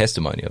as a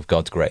testimony of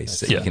God's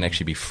grace, that you can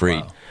actually be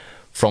freed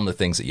from the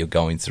things that you're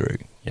going through.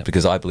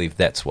 Because I believe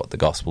that's what the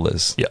gospel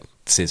is. It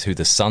says who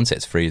the Son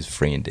sets free is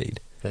free indeed.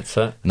 That's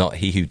it. Not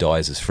he who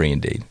dies is free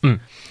indeed. You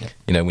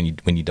know,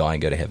 when you die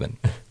and go to heaven,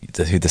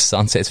 who the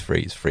Son sets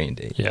free is free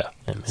indeed. Yeah.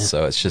 Amen.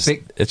 So it's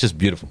just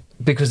beautiful.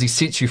 Because he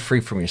sets you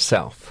free from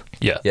yourself.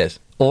 Yeah. Yes.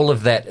 All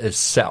of that is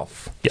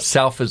self. Yep.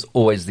 Self is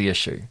always the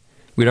issue.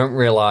 We don't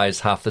realize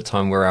half the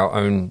time we're our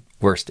own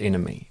worst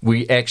enemy.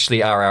 We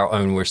actually are our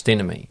own worst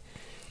enemy.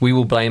 We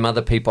will blame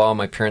other people. Oh,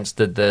 my parents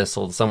did this,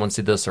 or someone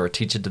said this, or a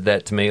teacher did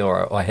that to me,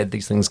 or I had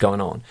these things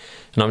going on.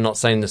 And I'm not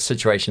saying the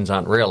situations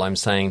aren't real. I'm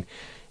saying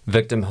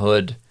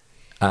victimhood,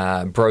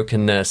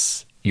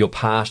 brokenness, your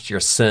past,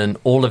 your sin,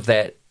 all of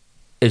that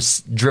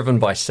is driven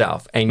by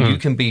self. And you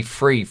can be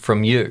free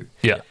from you.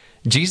 Yeah.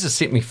 Jesus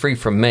set me free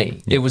from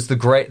me. It was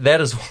that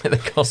is why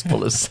the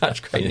gospel is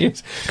such great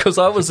news. Because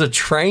I was a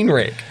train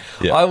wreck.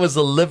 Yeah. I was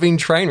a living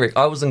train wreck.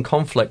 I was in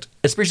conflict,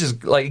 especially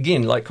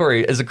like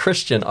Corey, as a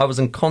Christian, I was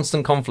in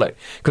constant conflict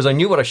because I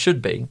knew what I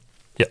should be,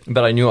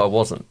 but I knew I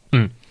wasn't.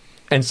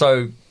 And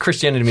so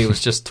Christianity to me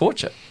was just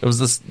torture. It was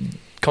this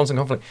constant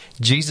conflict.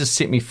 Jesus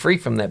set me free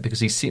from that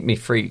because he set me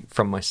free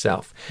from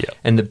myself. Yeah.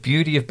 And the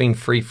beauty of being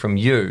free from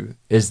you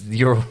is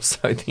you're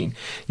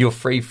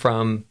free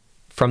from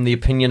the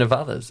opinion of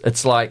others.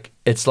 It's like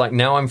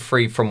now I'm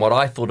free from what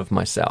I thought of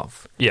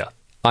myself. Yeah.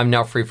 I'm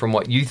now free from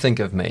what you think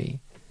of me.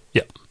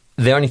 Yeah.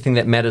 The only thing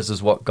that matters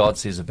is what God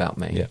says about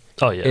me. Yeah.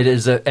 Oh, yeah. It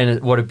is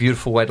what a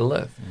beautiful way to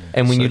live.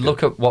 And when you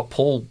look at what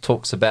Paul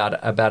talks about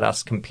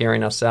us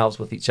comparing ourselves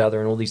with each other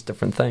and all these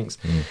different things,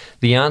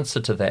 the answer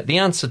to that, the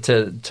answer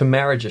to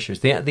marriage issues,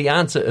 the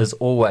answer is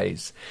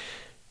always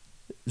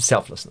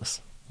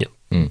selflessness.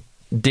 Yeah.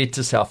 Dead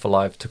to self,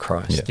 alive to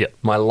Christ. Yeah.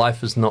 My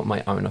life is not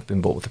my own. I've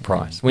been bought with a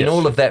price. When Yes.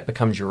 all of that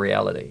becomes your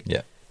reality,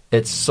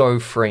 it's so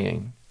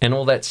freeing. And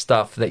all that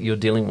stuff that you're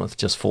dealing with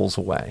just falls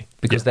away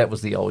because that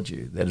was the old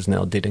you that is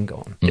now dead and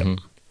gone.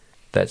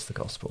 That's the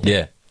gospel.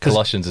 Yeah.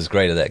 Colossians is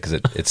great at that because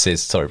it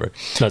says, sorry, bro.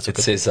 No, it's it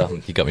okay. says,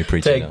 you got me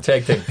preaching now.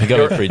 Tag team. You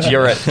got me preaching.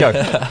 You're it. Go.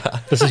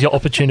 This is your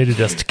opportunity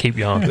just to keep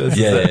going.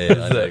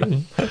 Yeah. I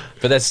know.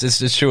 But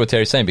it's true what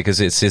Terry's saying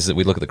because it says that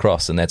we look at the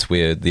cross and that's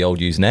where the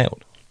old you's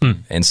nailed.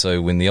 And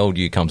so when the old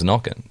you comes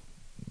knocking,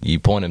 you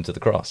point him to the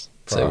cross.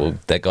 Say, well,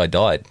 that guy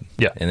died.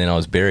 Yeah. And then I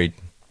was buried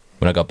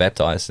when I got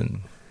baptized and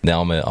now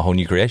I'm a whole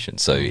new creation.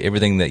 So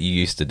everything that you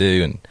used to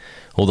do and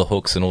all the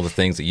hooks and all the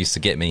things that used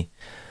to get me,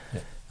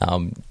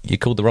 you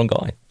called the wrong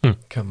guy.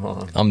 Come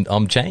on.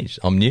 I'm changed.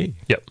 I'm new.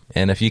 Yep.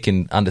 And if you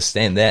can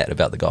understand that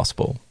about the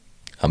gospel,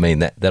 I mean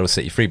that'll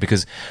set you free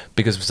because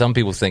some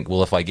people think,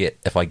 well, if I get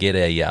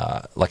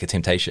a like a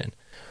temptation,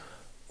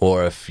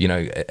 or if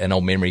an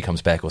old memory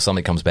comes back or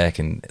something comes back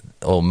and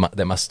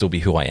that must still be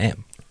who I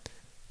am.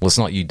 Well, it's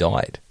not, you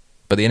died,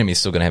 but the enemy is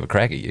still going to have a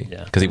crack at you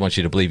because he wants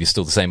you to believe you're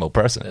still the same old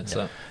person. That's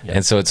it.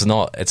 And so it's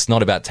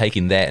not about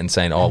taking that and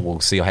saying, oh, well,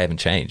 see, I haven't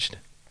changed.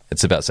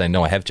 It's about saying,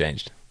 no, I have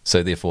changed.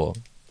 So therefore,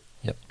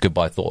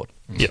 goodbye thought.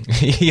 Yep.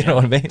 You know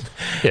what I mean?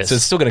 Yes. So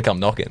it's still going to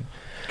come knocking.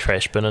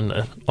 Trash bin on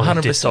the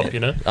 100%.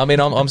 desktop, I mean,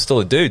 I'm still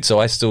a dude,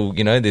 so I still,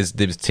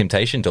 there's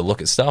temptation to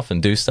look at stuff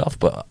and do stuff,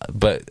 but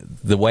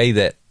the way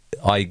that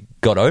I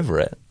got over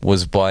it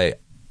was by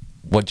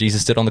what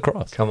Jesus did on the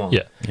cross. Come on.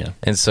 Yeah.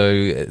 And so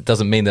it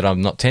doesn't mean that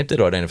I'm not tempted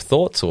or I don't have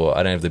thoughts or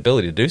I don't have the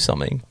ability to do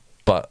something,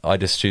 but I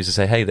just choose to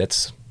say, hey,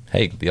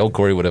 the old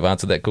Corey would have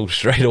answered that call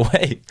straight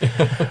away.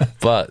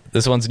 But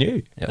this one's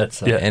new.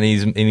 That's And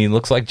he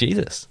looks like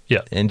Jesus.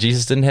 Yeah. And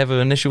Jesus didn't have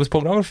an issue with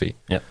pornography.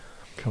 Yeah.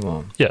 Come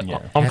on. Yeah.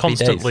 I'm Happy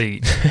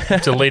constantly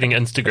deleting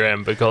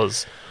Instagram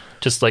because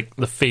just like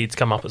the feeds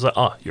come up. It's like,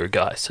 oh, you're a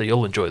guy, so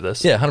you'll enjoy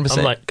this. Yeah, 100%.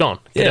 I'm like, gone.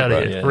 Get out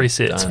of here. Yeah.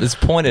 Reset. It's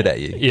pointed at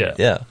you.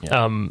 Yeah.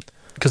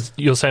 Because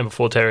you were saying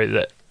before, Tarry,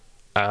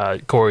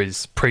 that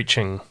Corey's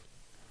preaching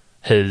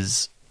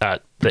his,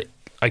 that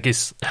I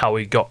guess how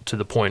he got to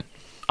the point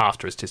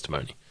after his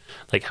testimony,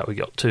 like how he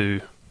got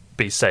to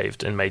be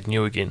saved and made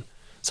new again.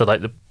 So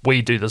like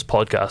we do this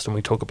podcast and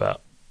we talk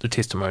about the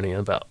testimony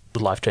and about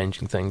the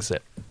life-changing things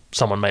that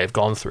someone may have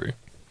gone through,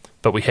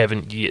 but we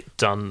haven't yet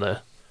done the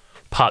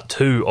part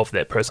 2 of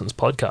that person's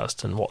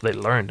podcast and what they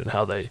learned and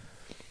how they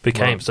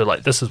became. So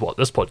like this is what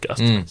this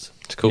podcast is.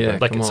 It's cool. Yeah.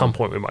 Like come at on. some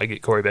point we might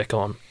get Corey back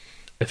on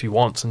if he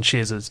wants and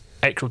shares his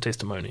actual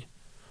testimony.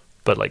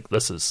 But like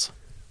this is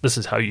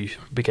how you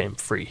became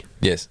free.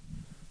 Yes.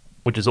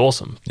 which is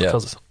awesome Yeah.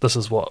 because this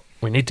is what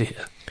we need to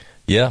hear.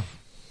 Yeah.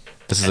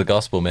 This is the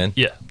gospel, man.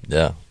 Yeah.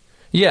 Yeah.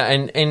 Yeah,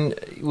 and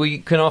we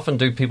can often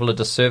do people a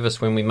disservice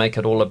when we make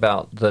it all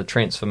about the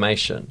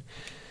transformation.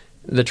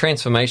 The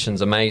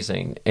transformation's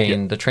amazing,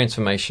 and the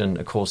transformation,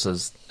 of course,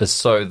 is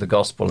so the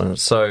gospel, and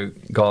it's so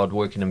God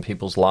working in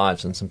people's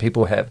lives. And some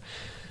people have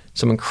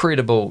some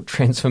incredible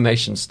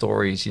transformation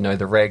stories. You know,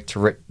 the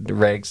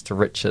rags to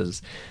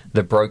riches,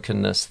 the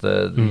brokenness,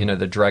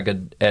 the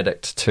drug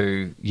addict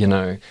to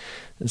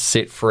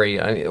set free.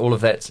 I mean, all of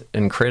that's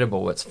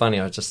incredible. It's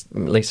funny.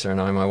 Lisa and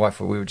I, my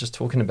wife, we were just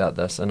talking about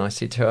this, and I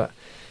said to her,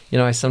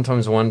 I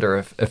sometimes wonder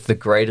if the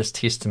greatest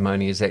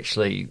testimony is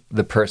actually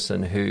the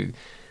person who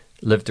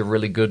lived a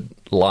really good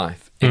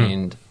life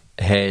and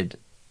had,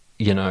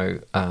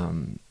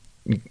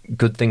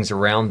 good things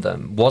around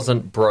them,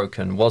 wasn't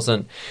broken,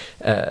 wasn't,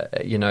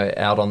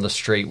 out on the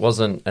street,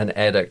 wasn't an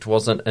addict,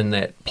 wasn't in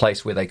that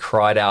place where they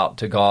cried out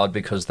to God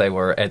because they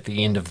were at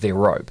the end of their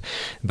rope,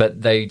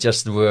 but they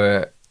just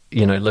were,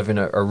 living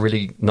a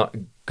really not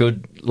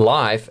good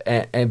life,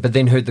 but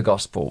then heard the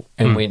gospel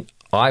and went,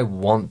 I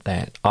want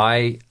that.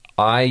 I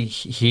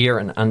hear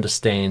and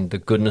understand the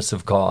goodness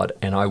of God,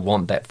 and I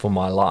want that for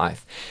my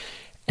life.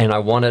 And I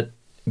want it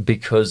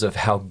because of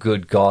how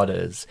good God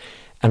is.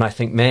 And I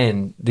think,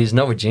 man, there's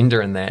no agenda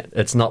in that.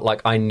 It's not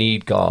like I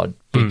need God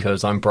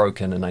because I'm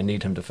broken and I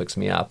need him to fix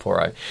me up,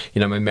 or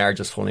my marriage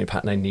is falling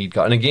apart and I need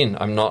God. And again,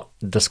 I'm not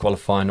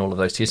disqualifying all of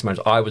those testimonies.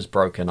 I was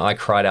broken. I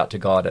cried out to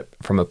God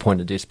from a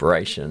point of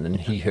desperation,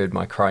 and he heard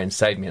my cry and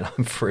saved me, and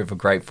I'm forever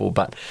grateful.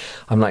 But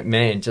I'm like,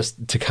 man,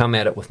 just to come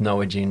at it with no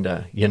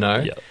agenda,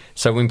 Yeah.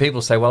 So when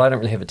people say, well, I don't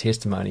really have a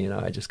testimony,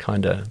 I just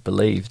kind of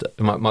believed.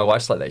 My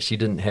wife's like that. She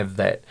didn't have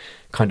that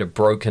kind of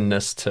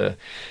brokenness it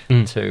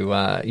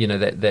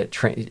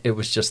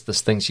was just this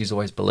thing she's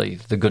always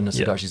believed, the goodness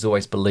of God. She's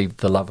always believed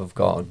the love of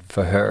God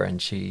for her,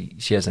 and she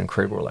has an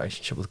incredible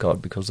relationship with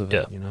God because of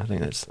it. I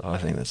think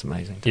that's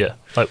amazing. Yeah.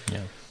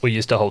 We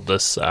used to hold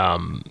this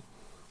young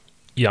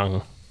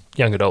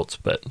adults,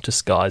 but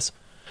just guys,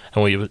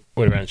 and we went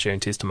around sharing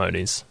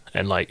testimonies,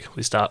 and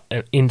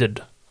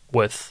ended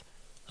with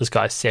this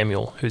guy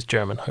Samuel, who's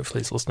German. Hopefully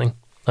he's listening.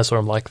 I saw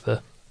him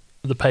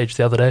the page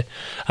the other day,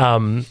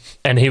 and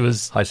he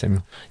was Hi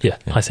Samuel. Yeah.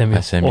 Hi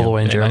Samuel, all the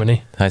way in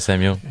Germany. Hi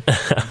Samuel.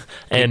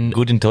 And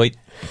Guten Tag.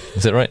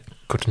 Is that right?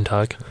 Guten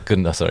Tag.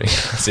 Sorry, I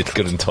said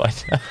Guten Tag.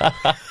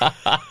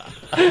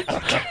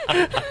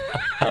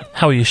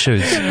 How are your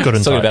shoes?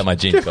 Guten Talking Tag. about my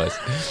jeans, guys.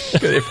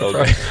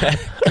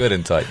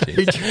 Guten Tag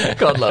jeans.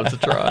 God loves to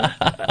try.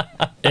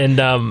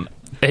 And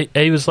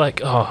he was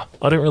like, "Oh,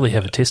 I don't really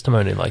have a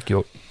testimony like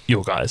your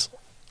guys."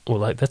 Well,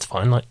 that's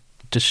fine.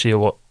 Just share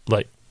what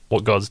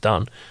God's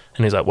done.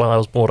 And he's like, "Well, I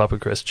was brought up a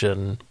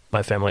Christian.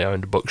 My family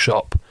owned a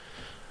bookshop,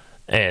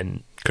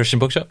 and Christian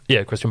bookshop.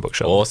 yeah, Christian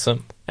bookshop.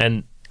 Awesome.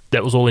 And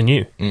that was all he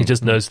knew. He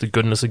just knows the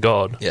goodness of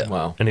God. Yeah.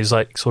 Wow. And he's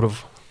like, sort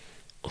of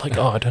like,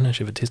 oh, I don't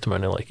actually have a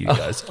testimony like you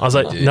guys. I was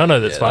like, no,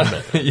 that's fine,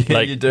 man. Yeah,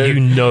 you do. You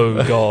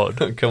know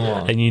God. Come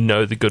on. And you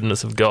know the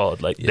goodness of God.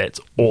 That's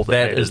all that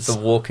That matters. is the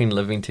walking,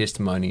 living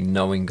testimony,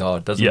 knowing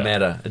God. Doesn't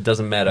matter. It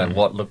doesn't matter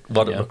what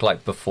it looked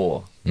like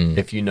before.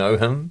 If you know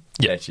him,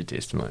 that's your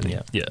testimony.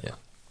 Yeah.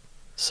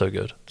 So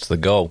good. It's the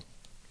goal.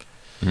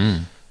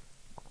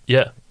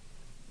 Yeah.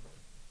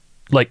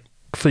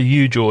 For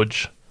you,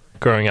 George,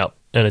 growing up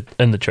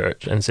in the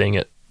church and seeing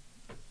it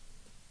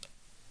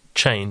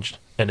change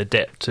and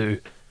adapt to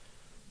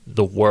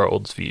the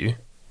world's view.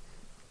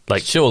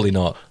 Surely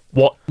not.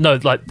 What? No,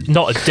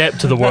 not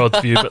adapt to the world's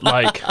view, but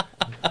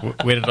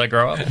Where did I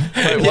grow up?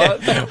 Wait,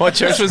 what? What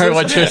church was this?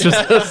 What church was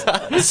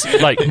this?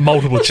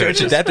 multiple Church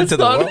churches. adapted to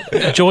the world.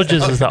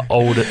 George's is the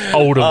older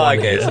one.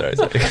 Okay, here. sorry.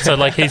 So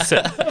he's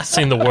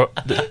seen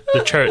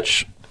the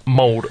church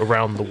mold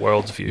around the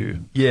world's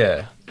view.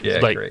 Yeah,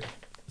 correct.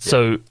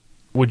 So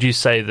would you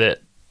say that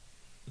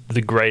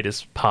the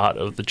greatest part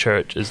of the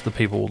church is the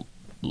people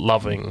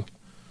loving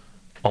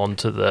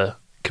onto the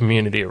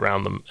community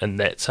around them, and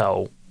that's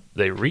how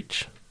they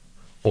reach?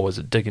 Or is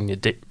it digging your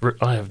deep?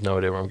 I have no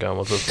idea where I'm going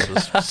with this. I'm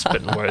just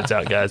spitting words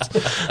out, guys.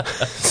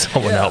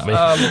 Someone help me.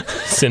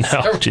 Send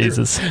help,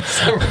 Jesus.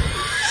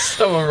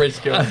 Someone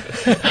rescue him.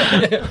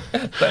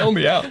 Bail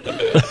me out.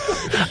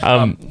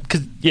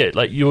 Because,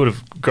 you would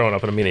have grown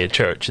up in many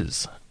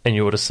churches, and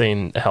you would have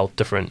seen how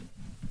different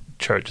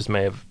churches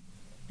may have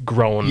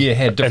grown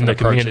had different in the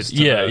approaches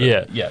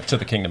community. to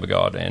the kingdom of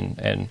God.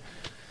 And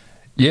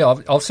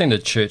I've seen the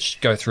church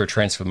go through a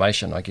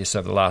transformation, I guess,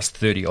 over the last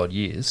 30-odd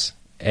years.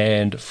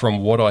 And from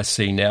what I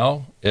see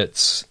now,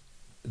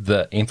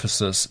 the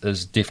emphasis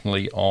is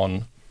definitely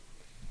on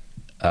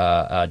love,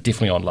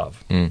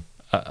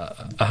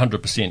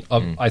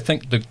 100%. I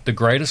think the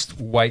greatest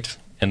weight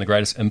and the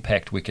greatest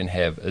impact we can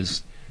have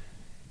is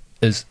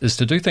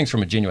to do things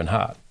from a genuine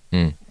heart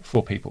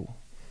for people,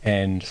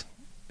 and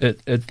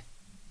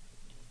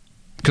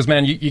because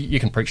man, you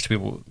can preach to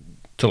people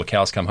till the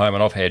cows come home,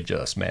 and I've had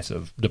just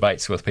massive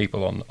debates with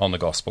people on the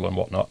gospel and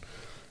whatnot,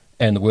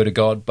 and the word of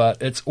God, but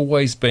it's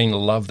always been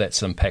love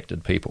that's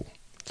impacted people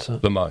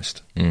the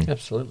most.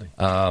 Absolutely.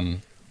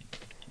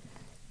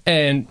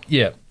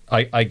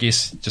 I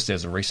guess just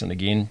as a recent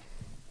again,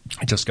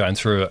 just going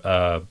through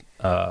a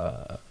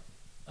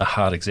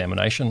hard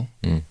examination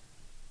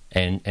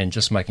and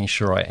just making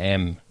sure I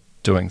am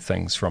doing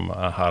things from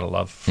a heart of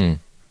love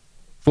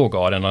for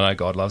God, and I know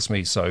God loves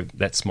me, so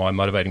that's my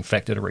motivating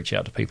factor to reach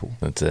out to people.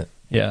 That's it.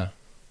 Yeah.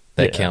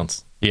 That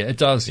counts. Yeah, it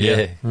does.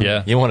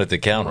 Yeah. You want it to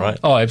count, right?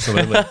 Oh,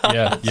 absolutely.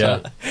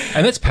 Yeah.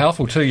 And that's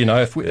powerful too.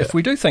 If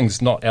we do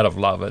things not out of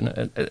love,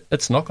 and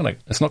it's not gonna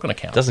count.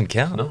 It doesn't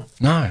count.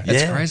 No,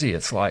 it's crazy.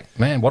 It's like,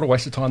 man, what a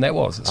waste of time that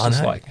was. It's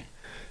just like,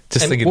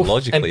 just thinking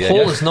logically. And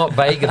Paul is not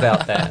vague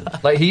about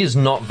that. Like, he is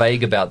not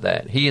vague about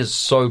that. He is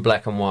so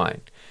black and white.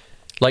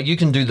 Like, you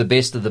can do the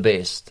best of the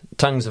best,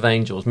 tongues of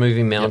angels,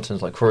 moving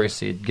mountains, like Corey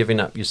said,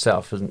 giving up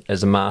yourself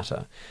as a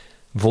martyr.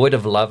 Void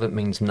of love, it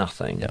means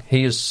nothing. Yep.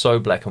 He is so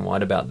black and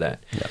white about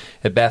that. Yep.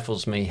 It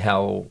baffles me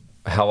how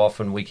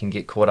often we can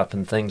get caught up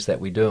in things that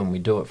we do, and we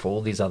do it for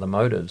all these other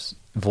motives,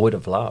 void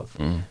of love.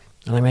 And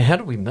I mean, how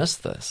do we miss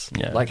this?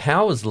 Yeah. Like,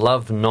 how is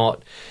love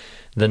not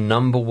the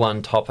number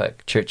one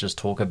topic churches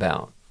talk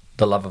about?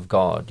 The love of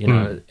God,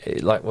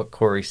 like what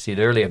Corey said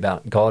earlier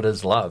about God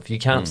is love. You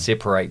can't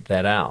separate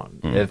that out.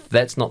 If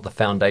that's not the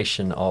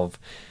foundation of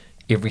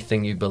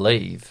everything you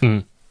believe,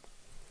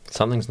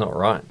 something's not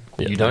right.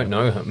 Yeah. You don't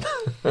know him.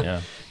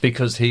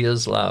 Because he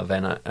is love,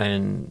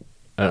 and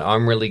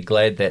I'm really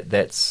glad that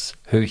that's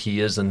who he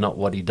is and not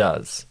what he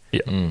does.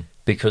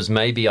 Because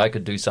maybe I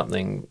could do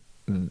something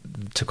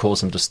to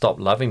cause him to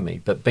stop loving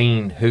me, but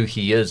being who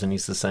he is, and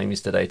he's the same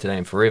yesterday, today,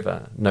 and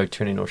forever, no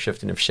turning or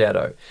shifting of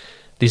shadow,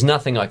 there's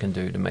nothing I can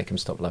do to make him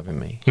stop loving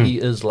me. He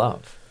is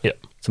love.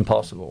 It's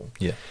impossible.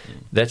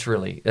 That's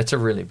a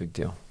really big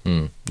deal.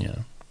 yeah.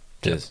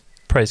 Cheers.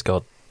 Praise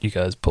God, you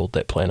guys pulled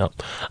that plan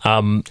up.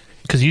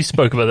 Because you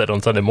spoke about that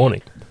on Sunday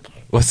morning.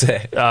 What's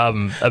that?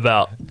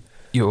 About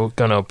you're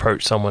going to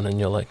approach someone and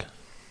you're like,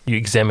 you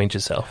examined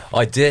yourself.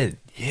 I did.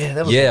 Yeah,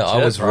 that was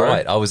I was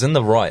right. I was in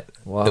the right.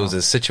 Wow. There was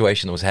a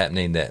situation that was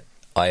happening that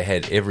I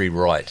had every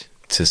right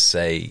to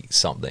say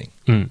something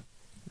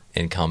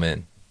and come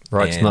in.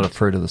 Right's And not a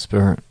fruit of the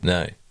Spirit.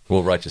 No.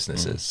 Well,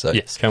 righteousness is. So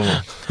Yes. Come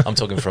on. I'm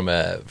talking from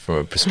a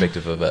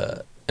perspective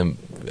of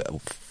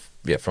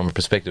from a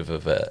perspective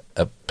of a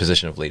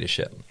position of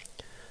leadership.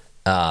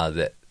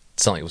 That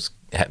something was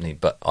happening,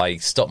 but I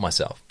stopped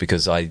myself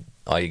because I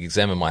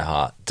examined my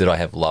heart. Did I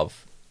have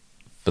love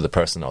for the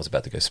person I was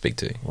about to go speak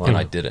to? Wow. And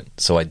I didn't.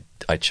 So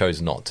I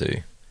chose not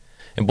to.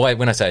 And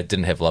when I say I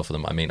didn't have love for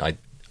them, I mean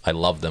I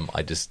loved them.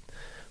 I just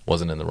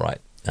wasn't in the right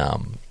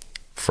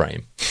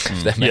frame.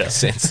 If that makes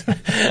sense.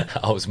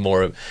 I was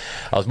more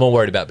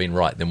worried about being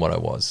right than what I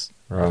was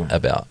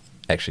about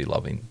actually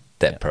loving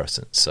that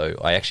person. So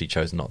I actually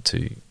chose not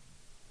to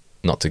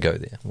go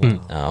there.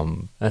 Wow.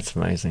 That's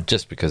amazing.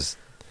 Just because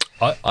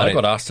I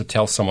got asked to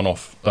tell someone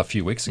off a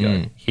few weeks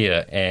ago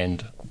here,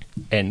 and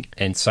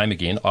same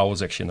again, I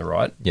was actually in the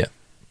right. Yeah.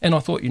 And I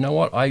thought, you know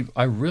what,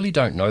 I really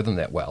don't know them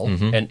that well,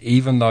 and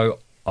even though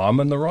I'm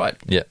in the right,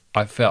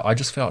 I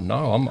just felt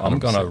no, I'm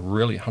going to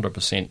really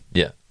 100%.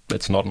 Yeah.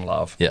 It's not in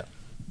love. Yeah.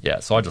 Yeah,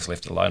 so I just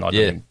left it alone. I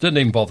didn't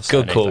even bother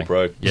saying Good call, anything.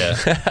 bro.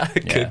 Yeah.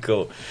 Good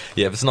call.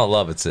 Yeah, if it's not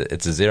love, it's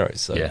a zero.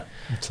 So Yeah.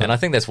 And I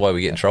think that's why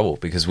we get in trouble,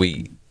 because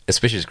we,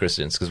 especially as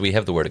Christians, because we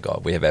have the Word of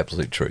God, we have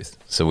absolute truth.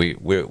 So we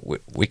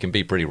can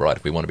be pretty right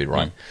if we want to be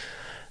right.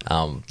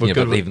 We're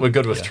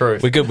good with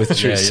truth. We're good with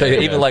truth. So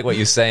yeah. even like what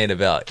you're saying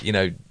about, you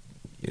know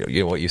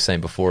what you're saying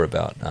before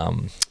about,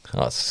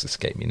 it's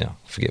escaped me now.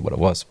 I forget what it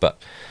was.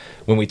 But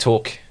when we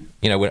talk,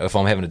 if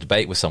I'm having a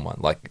debate with someone,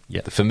 like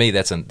for me,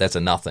 that's a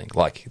nothing.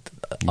 Like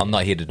I'm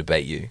not here to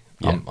debate you.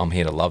 I'm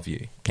here to love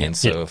you. And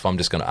so if I'm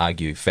just going to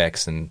argue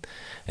facts and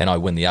I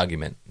win the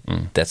argument,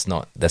 that's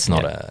not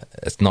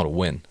a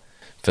win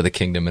for the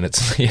kingdom, and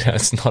it's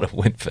it's not a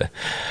win for.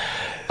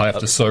 I have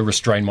to so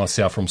restrain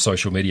myself from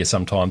social media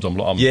sometimes. I'm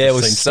with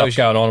seeing stuff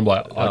going on. I'm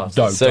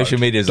like, social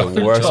media is the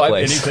worst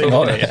place. Anything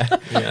on it.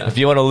 If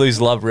you want to lose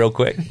love real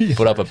quick,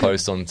 put up a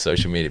post on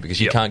social media, because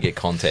you can't get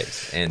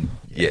context, and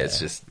it's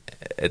just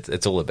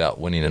it's all about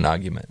winning an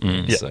argument.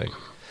 So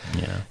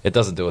it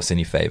doesn't do us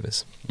any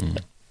favors.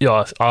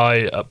 Yeah,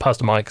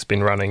 Pastor Mike's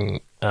been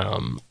running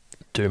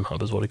Doom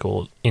Hub, is what he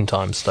called it, end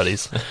time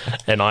studies,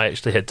 and I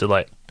actually had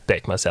to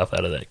back myself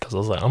out of that, because I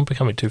was like, I'm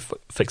becoming too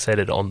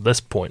fixated on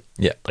this point.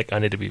 Yeah, I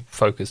need to be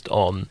focused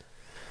on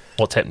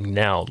what's happening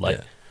now,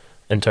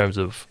 in terms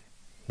of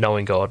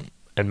knowing God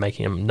and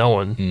making Him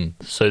known,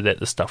 so that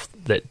the stuff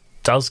that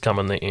does come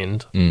in the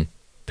end,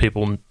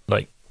 people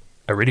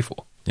are ready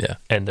for. Yeah,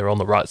 and they're on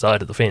the right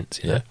side of the fence.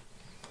 You know?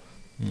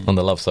 On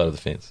the love side of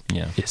the fence.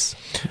 Yeah. Yes.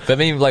 But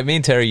me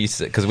and Tarry used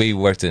to, because we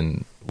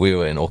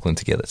were in Auckland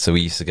together, so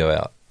we used to go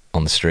out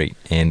on the street,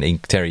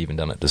 and Tarry even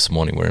done it this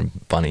morning. We're in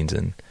Bunnings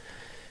and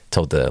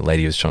told the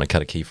lady who was trying to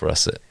cut a key for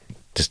us that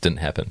just didn't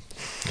happen.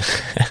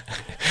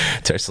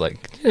 Tarry's like,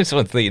 I just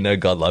want to let you know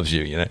God loves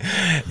you,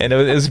 And it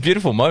was a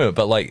beautiful moment,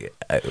 but when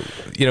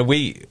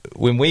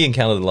we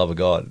encounter the love of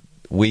God,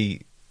 I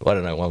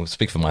don't know, I'll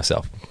speak for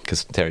myself,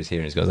 because Terry's here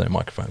and he's got his own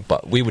microphone,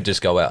 but we would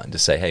just go out and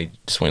just say, hey,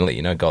 just want to let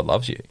you know God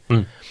loves you.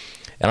 And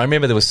I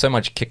remember there was so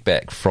much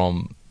kickback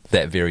from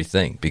that very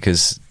thing,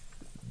 because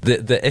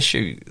the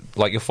issue,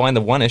 like you'll find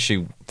the one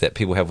issue that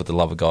people have with the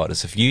love of God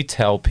is if you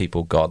tell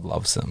people God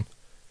loves them,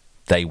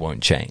 they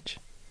won't change.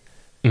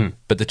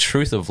 But the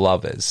truth of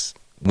love is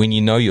when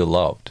you know you're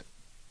loved,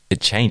 it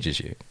changes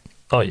you.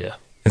 Oh, yeah.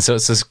 And so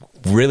it's this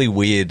really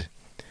weird,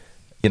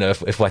 you know,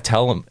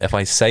 if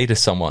I say to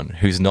someone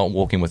who's not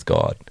walking with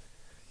God,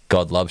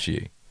 God loves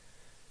you.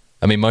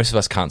 I mean, most of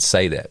us can't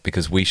say that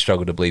because we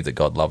struggle to believe that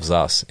God loves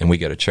us, and we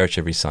go to church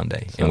every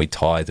Sunday, and we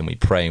tithe, and we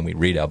pray, and we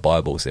read our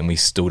Bibles, and we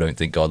still don't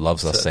think God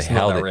loves us. So it's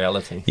not our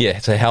reality. Yeah,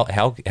 so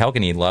how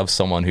can he love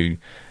someone who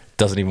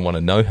doesn't even want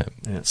to know him?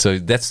 Yeah. So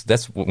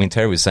that's when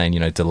Terry was saying, you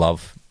know, to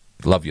love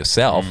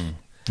yourself,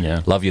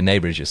 love your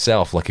neighbor as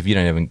yourself. Like if you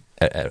don't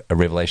have a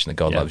revelation that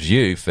God loves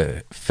you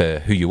for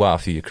who you are,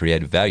 for your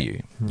creative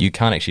value, you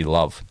can't actually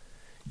love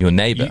your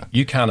neighbor.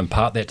 You can't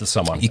impart that to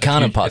someone. You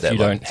can't impart if that. you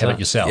don't have it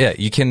yourself. Yeah,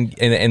 you can.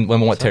 And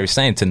when what Terry's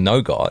saying, to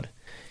know God,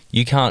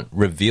 you can't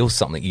reveal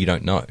something you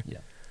don't know. Yeah.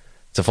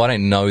 So if I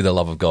don't know the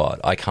love of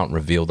God, I can't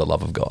reveal the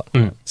love of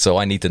God. So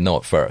I need to know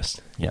it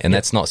first. Yeah. And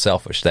that's not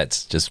selfish.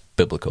 That's just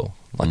biblical.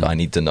 Like I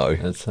need to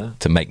know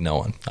to make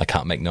known. I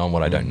can't make known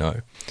what I don't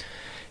know.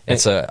 And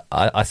so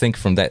I think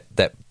from that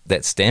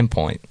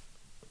standpoint,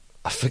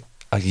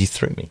 you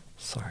threw me.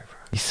 Sorry, bro.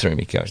 You threw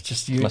me, coach.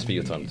 Just you. Must be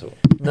your time to talk.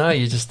 No,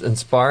 you're just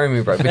inspiring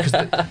me, bro. Because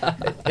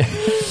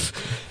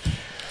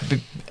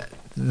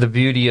the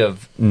beauty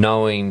of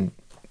knowing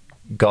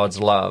God's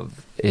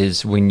love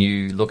is when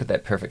you look at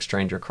that perfect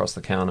stranger across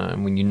the counter,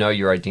 and when you know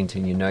your identity,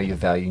 and you know your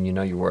value, and you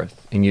know your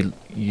worth, and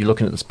you're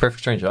looking at this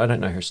perfect stranger. I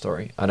don't know her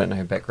story. I don't know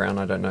her background.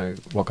 I don't know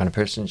what kind of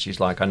person she's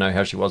like. I know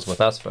how she was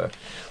with us for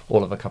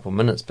all of a couple of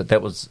minutes, but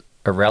that was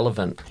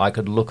irrelevant. I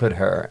could look at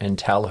her and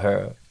tell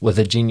her with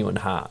a genuine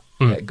heart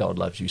that God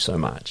loves you so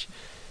much.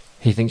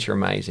 He thinks you're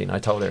amazing. I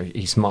told her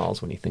he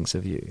smiles when he thinks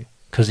of you.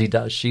 Because he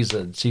does. She's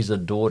a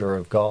daughter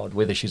of God.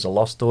 Whether she's a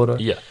lost daughter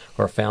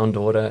or a found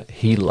daughter,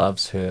 he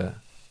loves her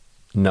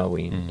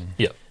knowing.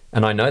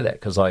 And I know that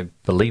because I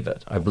believe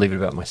it. I believe it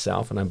about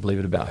myself, and I believe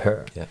it about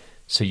her.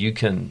 So you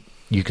can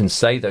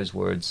say those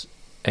words,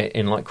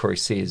 and like Corey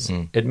says,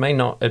 it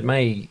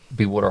may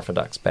be water off a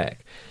duck's back,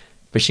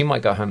 but she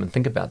might go home and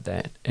think about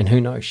that, and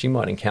who knows, she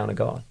might encounter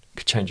God.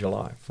 Could change your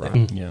life,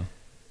 right?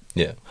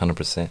 Yeah,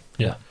 100%.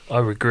 Yeah, I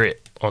regret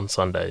on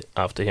Sunday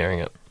after hearing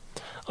it.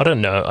 I don't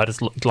know. I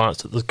just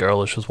glanced at this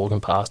girl as she was walking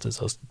past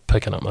as I was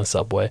picking up my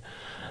Subway,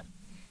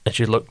 and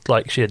she looked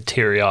like she had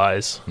teary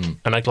eyes.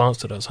 And I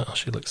glanced at her. I was like, "Oh,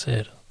 she looks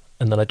sad."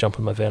 And then I jumped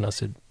in my van. And I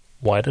said,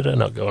 "Why did I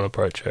not go and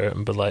approach her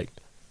and be like,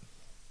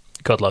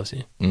 God loves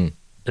you.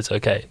 It's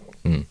okay.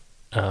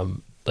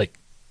 Like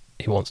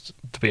He wants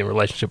to be in a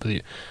relationship with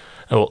you,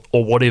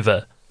 or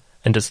whatever."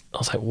 And just I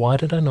was like, "Why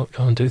did I not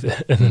go and do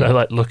that?" And then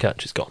I look out,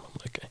 and she's gone. I'm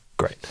like, okay.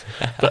 Great.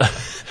 But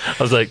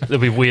I was like,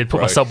 it'd be weird, put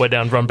my Subway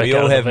down, run back out. We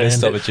all have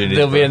missed opportunities.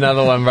 There'll be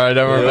another one, bro.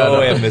 Don't worry about it. We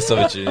all have missed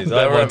opportunities.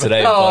 I had one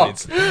today.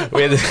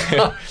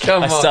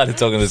 Come on. I started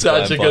talking to this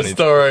guy. Such a good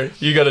story.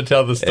 You got to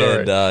tell the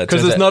story.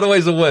 Because it's not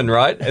always a win,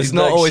 right? It's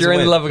not always a win.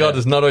 Sharing the love of God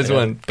is not always a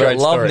win. But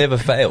love never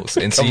fails.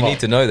 And so you need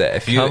to know that.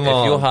 If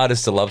your heart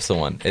is to love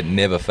someone, it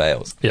never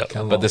fails.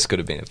 But this could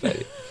have been a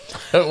failure.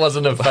 It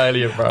wasn't a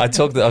failure, bro.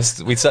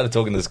 We started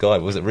talking to this guy.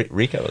 Was it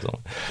Rico or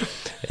something?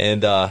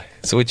 And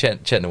so we're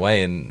chatting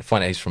away, and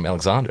find out he's from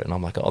Alexandria. And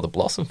I'm like, oh, the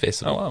Blossom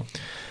Festival. Oh, wow. And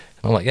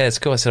I'm like, yeah, it's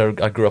cool. I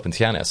said, I grew up in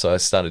Tiana. So I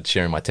started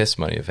sharing my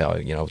testimony of how,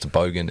 you know, I was a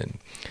bogan. And,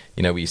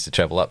 you know, we used to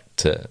travel up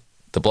to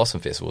the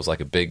Blossom Festival. It was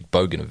like a big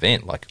bogan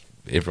event. Like,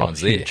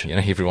 everyone's there. You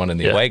know, everyone in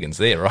their wagons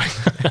there,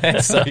 right?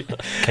 And so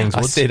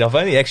I said, I've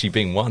only actually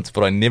been once,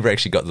 but I never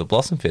actually got to the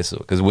Blossom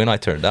Festival. Because when I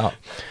turned up,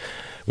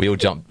 we all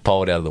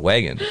poled out of the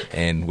wagon,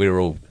 and we were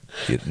all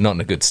not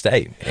in a good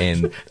state.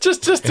 And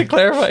just to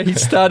clarify, he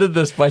started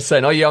this by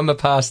saying, "Oh yeah, I'm a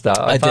pastor.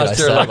 I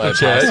started my own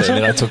church, and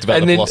then I talked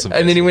about the Blossom Festival.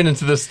 And then he went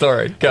into the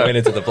story. I went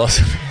into the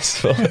Blossom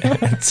Festival.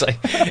 And so,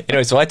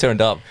 anyway, so I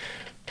turned up.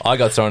 I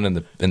got thrown in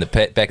the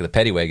back of the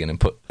paddy wagon and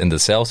put in the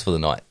cells for the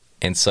night.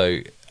 And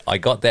so I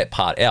got that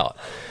part out.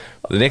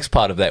 The next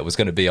part of that was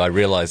going to be, I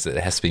realized that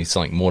there has to be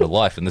something more to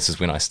life, and this is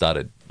when I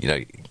started, you know,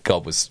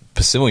 God was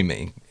pursuing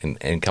me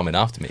and coming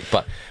after me.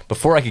 But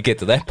before I could get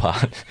to that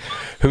part,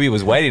 who he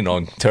was waiting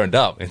on turned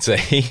up, and so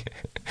he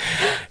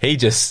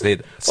just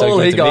said, "So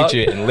good to meet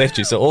you," and left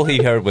you. So all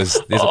he heard was,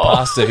 there's a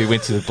pastor who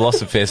went to the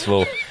Blossom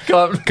Festival,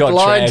 got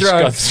trashed,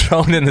 got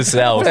thrown in the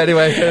cells,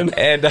 anyway,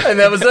 and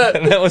that was it.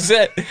 And that was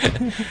it.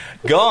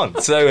 Gone.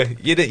 So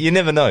you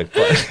never know.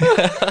 But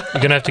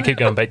you're gonna have to keep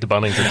going back to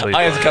Bunnings until you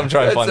I have to come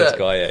try and find this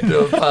guy. Yeah.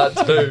 Do a part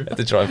 2. I have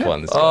to try and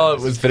find this guy. Oh, it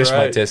was finish great.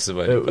 My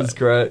testimony. It was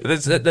great.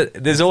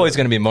 There's always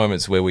going to be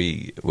moments where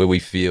we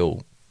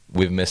feel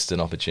we've missed an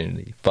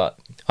opportunity. But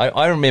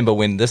I remember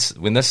when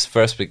this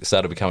first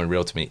started becoming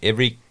real to me,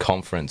 every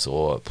conference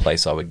or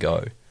place I would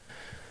go,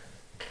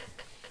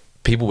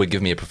 people would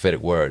give me a prophetic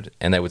word,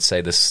 and they would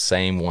say the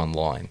same one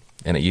line,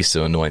 and it used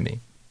to annoy me.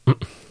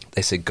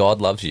 They said,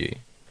 God loves you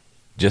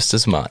just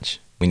as much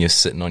when you're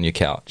sitting on your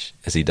couch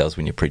as he does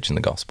when you're preaching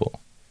the gospel.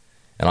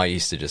 And I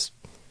used to just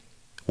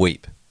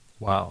weep.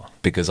 Wow.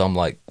 Because I'm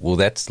like, well,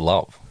 that's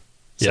love.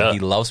 So he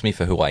loves me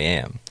for who I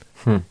am.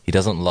 He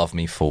doesn't love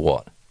me for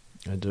what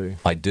I do.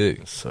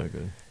 It's so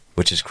good.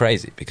 Which is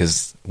crazy,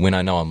 because when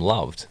I know I'm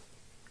loved,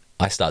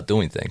 I start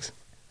doing things.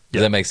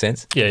 Does that make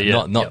sense?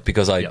 Yeah. Not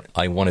because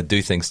I want to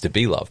do things to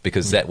be loved,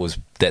 because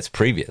that's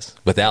previous.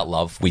 Without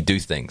love, we do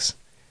things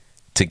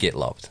to get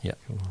loved. Yeah.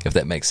 If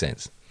that makes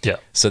sense. Yeah.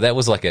 So that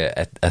was like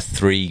a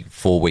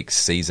 3-4 week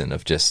season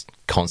of just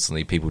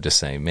constantly people just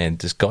saying, man,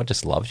 God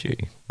just loves you.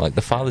 Like,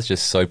 the Father's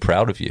just so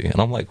proud of you. And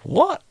I'm like,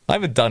 what? I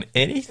haven't done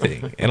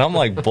anything. And I'm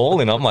like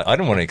bawling. I'm like, I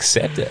don't want to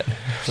accept it.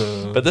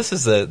 But this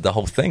is the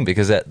whole thing,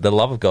 because the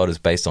love of God is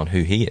based on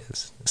who He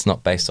is. It's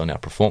not based on our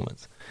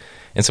performance.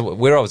 And so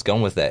where I was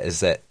going with that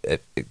is that,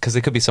 because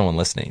there could be someone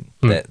listening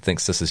that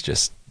thinks this is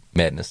just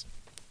madness.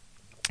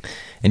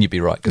 And you'd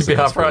be right, because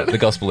the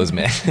gospel is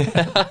mad.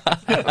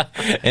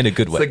 In a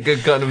good way. It's a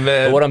good kind of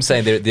mad. But what I'm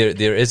saying,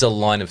 there is a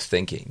line of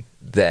thinking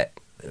that,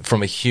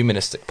 from a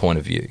humanistic point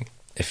of view,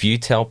 if you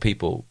tell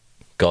people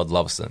God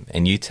loves them,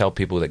 and you tell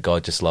people that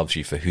God just loves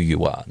you for who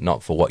you are,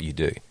 not for what you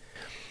do,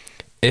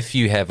 if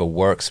you have a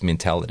works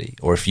mentality,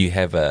 or if you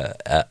have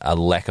a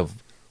lack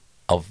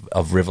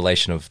of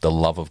revelation of the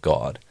love of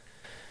God,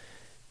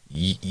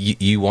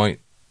 you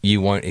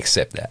won't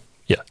accept that.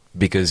 Yeah.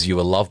 Because you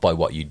are loved by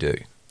what you do.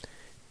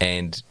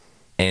 And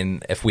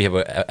if we have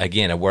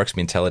a works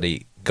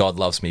mentality, God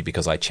loves me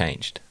because I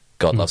changed.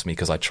 God loves me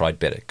because I tried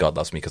better. God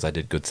loves me because I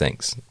did good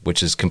things,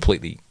 which is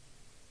completely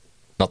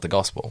not the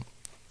gospel.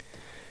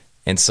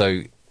 And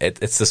so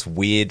it's this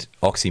weird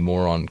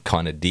oxymoron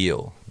kind of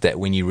deal that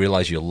when you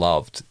realize you're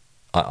loved,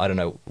 I don't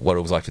know what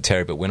it was like for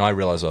Tarry, but when I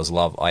realized I was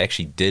loved, I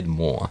actually did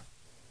more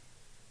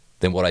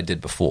than what I did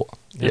before.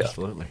 Yeah.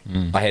 Absolutely.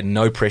 I had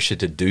no pressure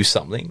to do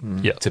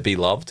something to be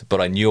loved, but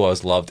I knew I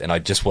was loved, and I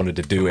just wanted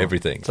to do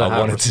everything. I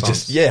wanted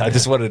to I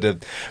just wanted to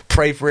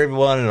pray for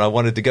everyone, and I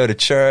wanted to go to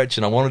church,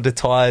 and I wanted to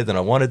tithe, and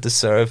I wanted to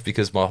serve,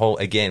 because my whole,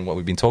 again, what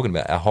we've been talking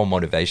about, our whole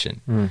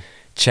motivation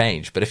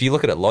changed. But if you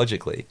look at it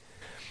logically,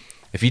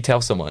 if you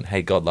tell someone,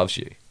 hey, God loves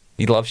you,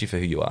 He loves you for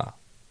who you are,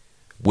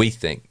 we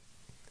think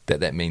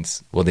that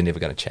means, well, they're never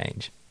going to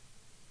change,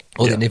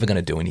 or they're never going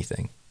to do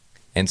anything.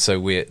 And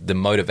so the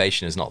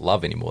motivation is not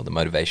love anymore. The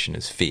motivation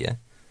is fear.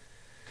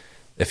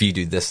 If you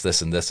do this,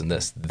 this, and this, and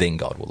this, then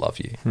God will love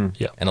you.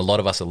 Yeah. And a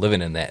lot of us are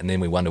living in that, and then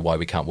we wonder why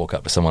we can't walk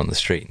up to someone on the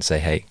street and say,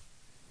 hey,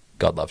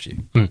 God loves you.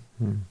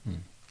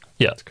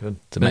 Yeah. That's good.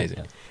 It's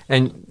amazing.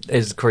 And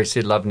as Corey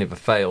said, love never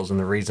fails. And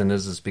the reason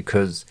is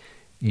because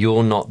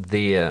you're not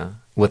there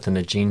with an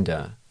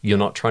agenda. You're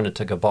not trying to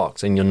tick a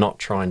box, and you're not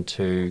trying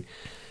to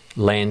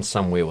land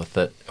somewhere with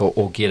it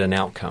or get an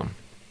outcome.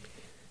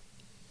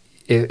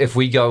 If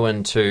we go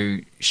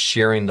into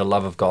sharing the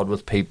love of God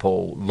with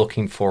people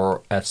looking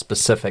for a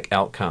specific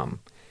outcome,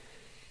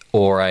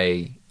 or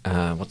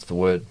what's the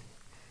word,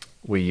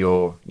 where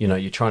you're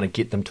trying to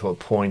get them to a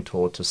point,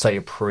 or to say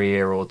a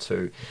prayer, or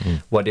to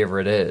whatever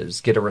it is,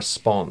 get a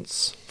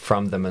response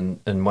from them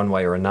in one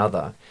way or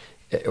another,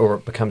 or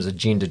it becomes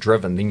agenda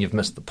driven, then you've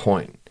missed the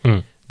point.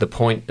 The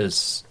point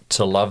is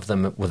to love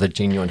them with a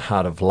genuine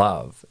heart of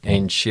love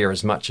and share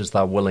as much as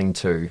they're willing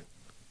to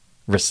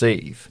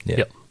receive.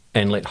 Yeah.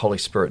 And let Holy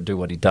Spirit do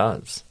what He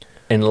does.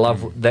 And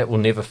love, that will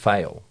never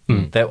fail.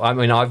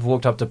 I've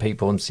walked up to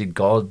people and said,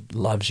 God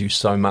loves you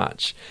so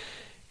much,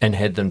 and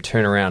had them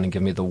turn around and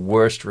give me the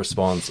worst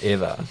response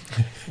ever.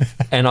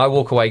 And I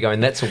walk away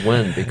going, that's a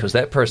win, because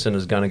that person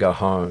is going to go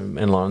home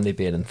and lie on their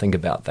bed and think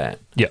about that.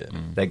 Yeah.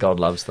 That God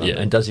loves them. Yeah.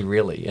 And does He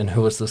really? And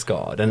who is this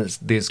God? And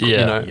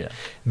Yeah.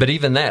 But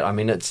even that,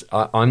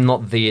 I'm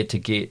not there to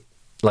get,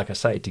 like I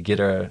say,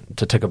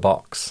 to tick a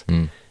box.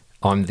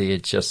 I'm there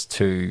just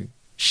to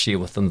share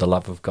with them the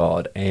love of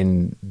God,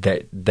 and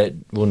that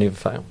will never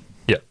fail.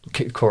 Yeah.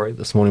 Corey,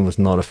 this morning was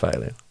not a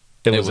failure.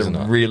 It was a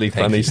really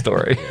funny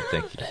story. Yeah,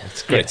 thank you.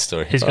 It's a great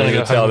story. He's going to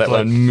go tell home that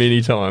and one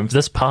many times.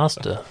 this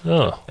pastor.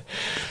 Oh,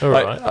 all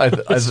right.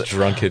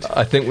 Drunkard.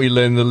 I think we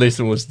learned the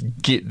lesson was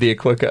get there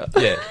quicker.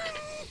 Yeah.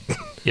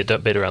 Yeah,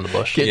 don't beat around the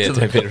bush.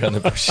 Don't beat around the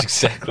bush.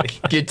 Exactly.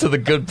 Get to the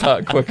good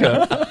part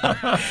quicker.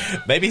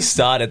 Maybe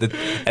start at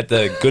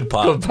the good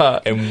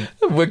part. And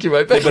work your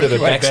way back. a bit of a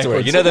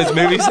backstory. You know those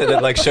movies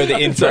that like show the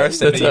end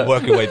first and then you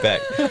work your way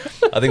back.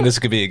 I think this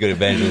could be a good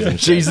evangelism.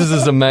 Jesus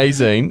is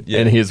amazing,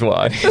 and here's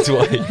why. That's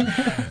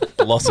why.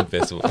 Blossom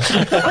Festival.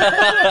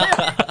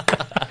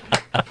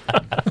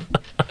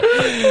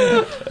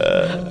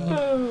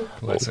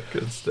 That's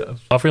good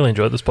stuff. I've really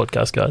enjoyed this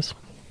podcast, guys.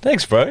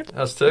 Thanks, bro.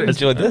 Us too.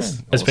 Enjoyed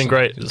this. It's been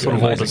great. It's Sort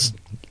of been all just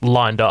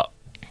lined up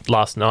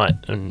last night,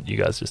 and you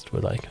guys just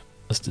were like,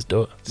 let's just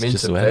do it. Meant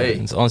just to the way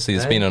it is. Honestly,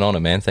 it's been an honour,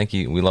 man. Thank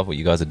you. We love what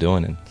you guys are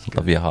doing, and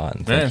love your heart.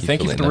 And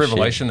Thank you for the letting us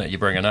revelation that you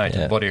bring in to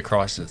the body of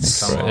Christ.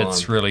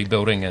 It's really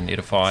building and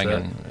edifying,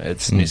 and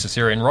it's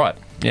necessary and right.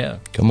 Yeah.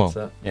 Come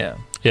on. Yeah.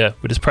 Yeah,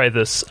 we just pray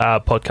this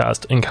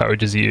podcast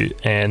encourages you,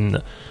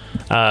 and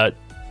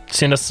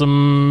send us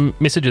some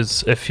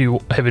messages if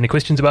you have any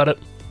questions about it,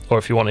 or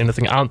if you want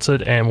anything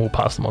answered, and we'll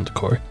pass them on to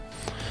Corey.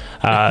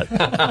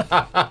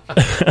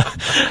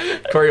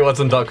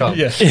 CoreyWatson.com.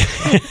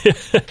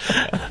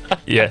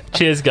 Yeah.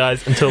 Cheers,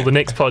 guys. Until the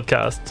next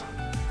podcast.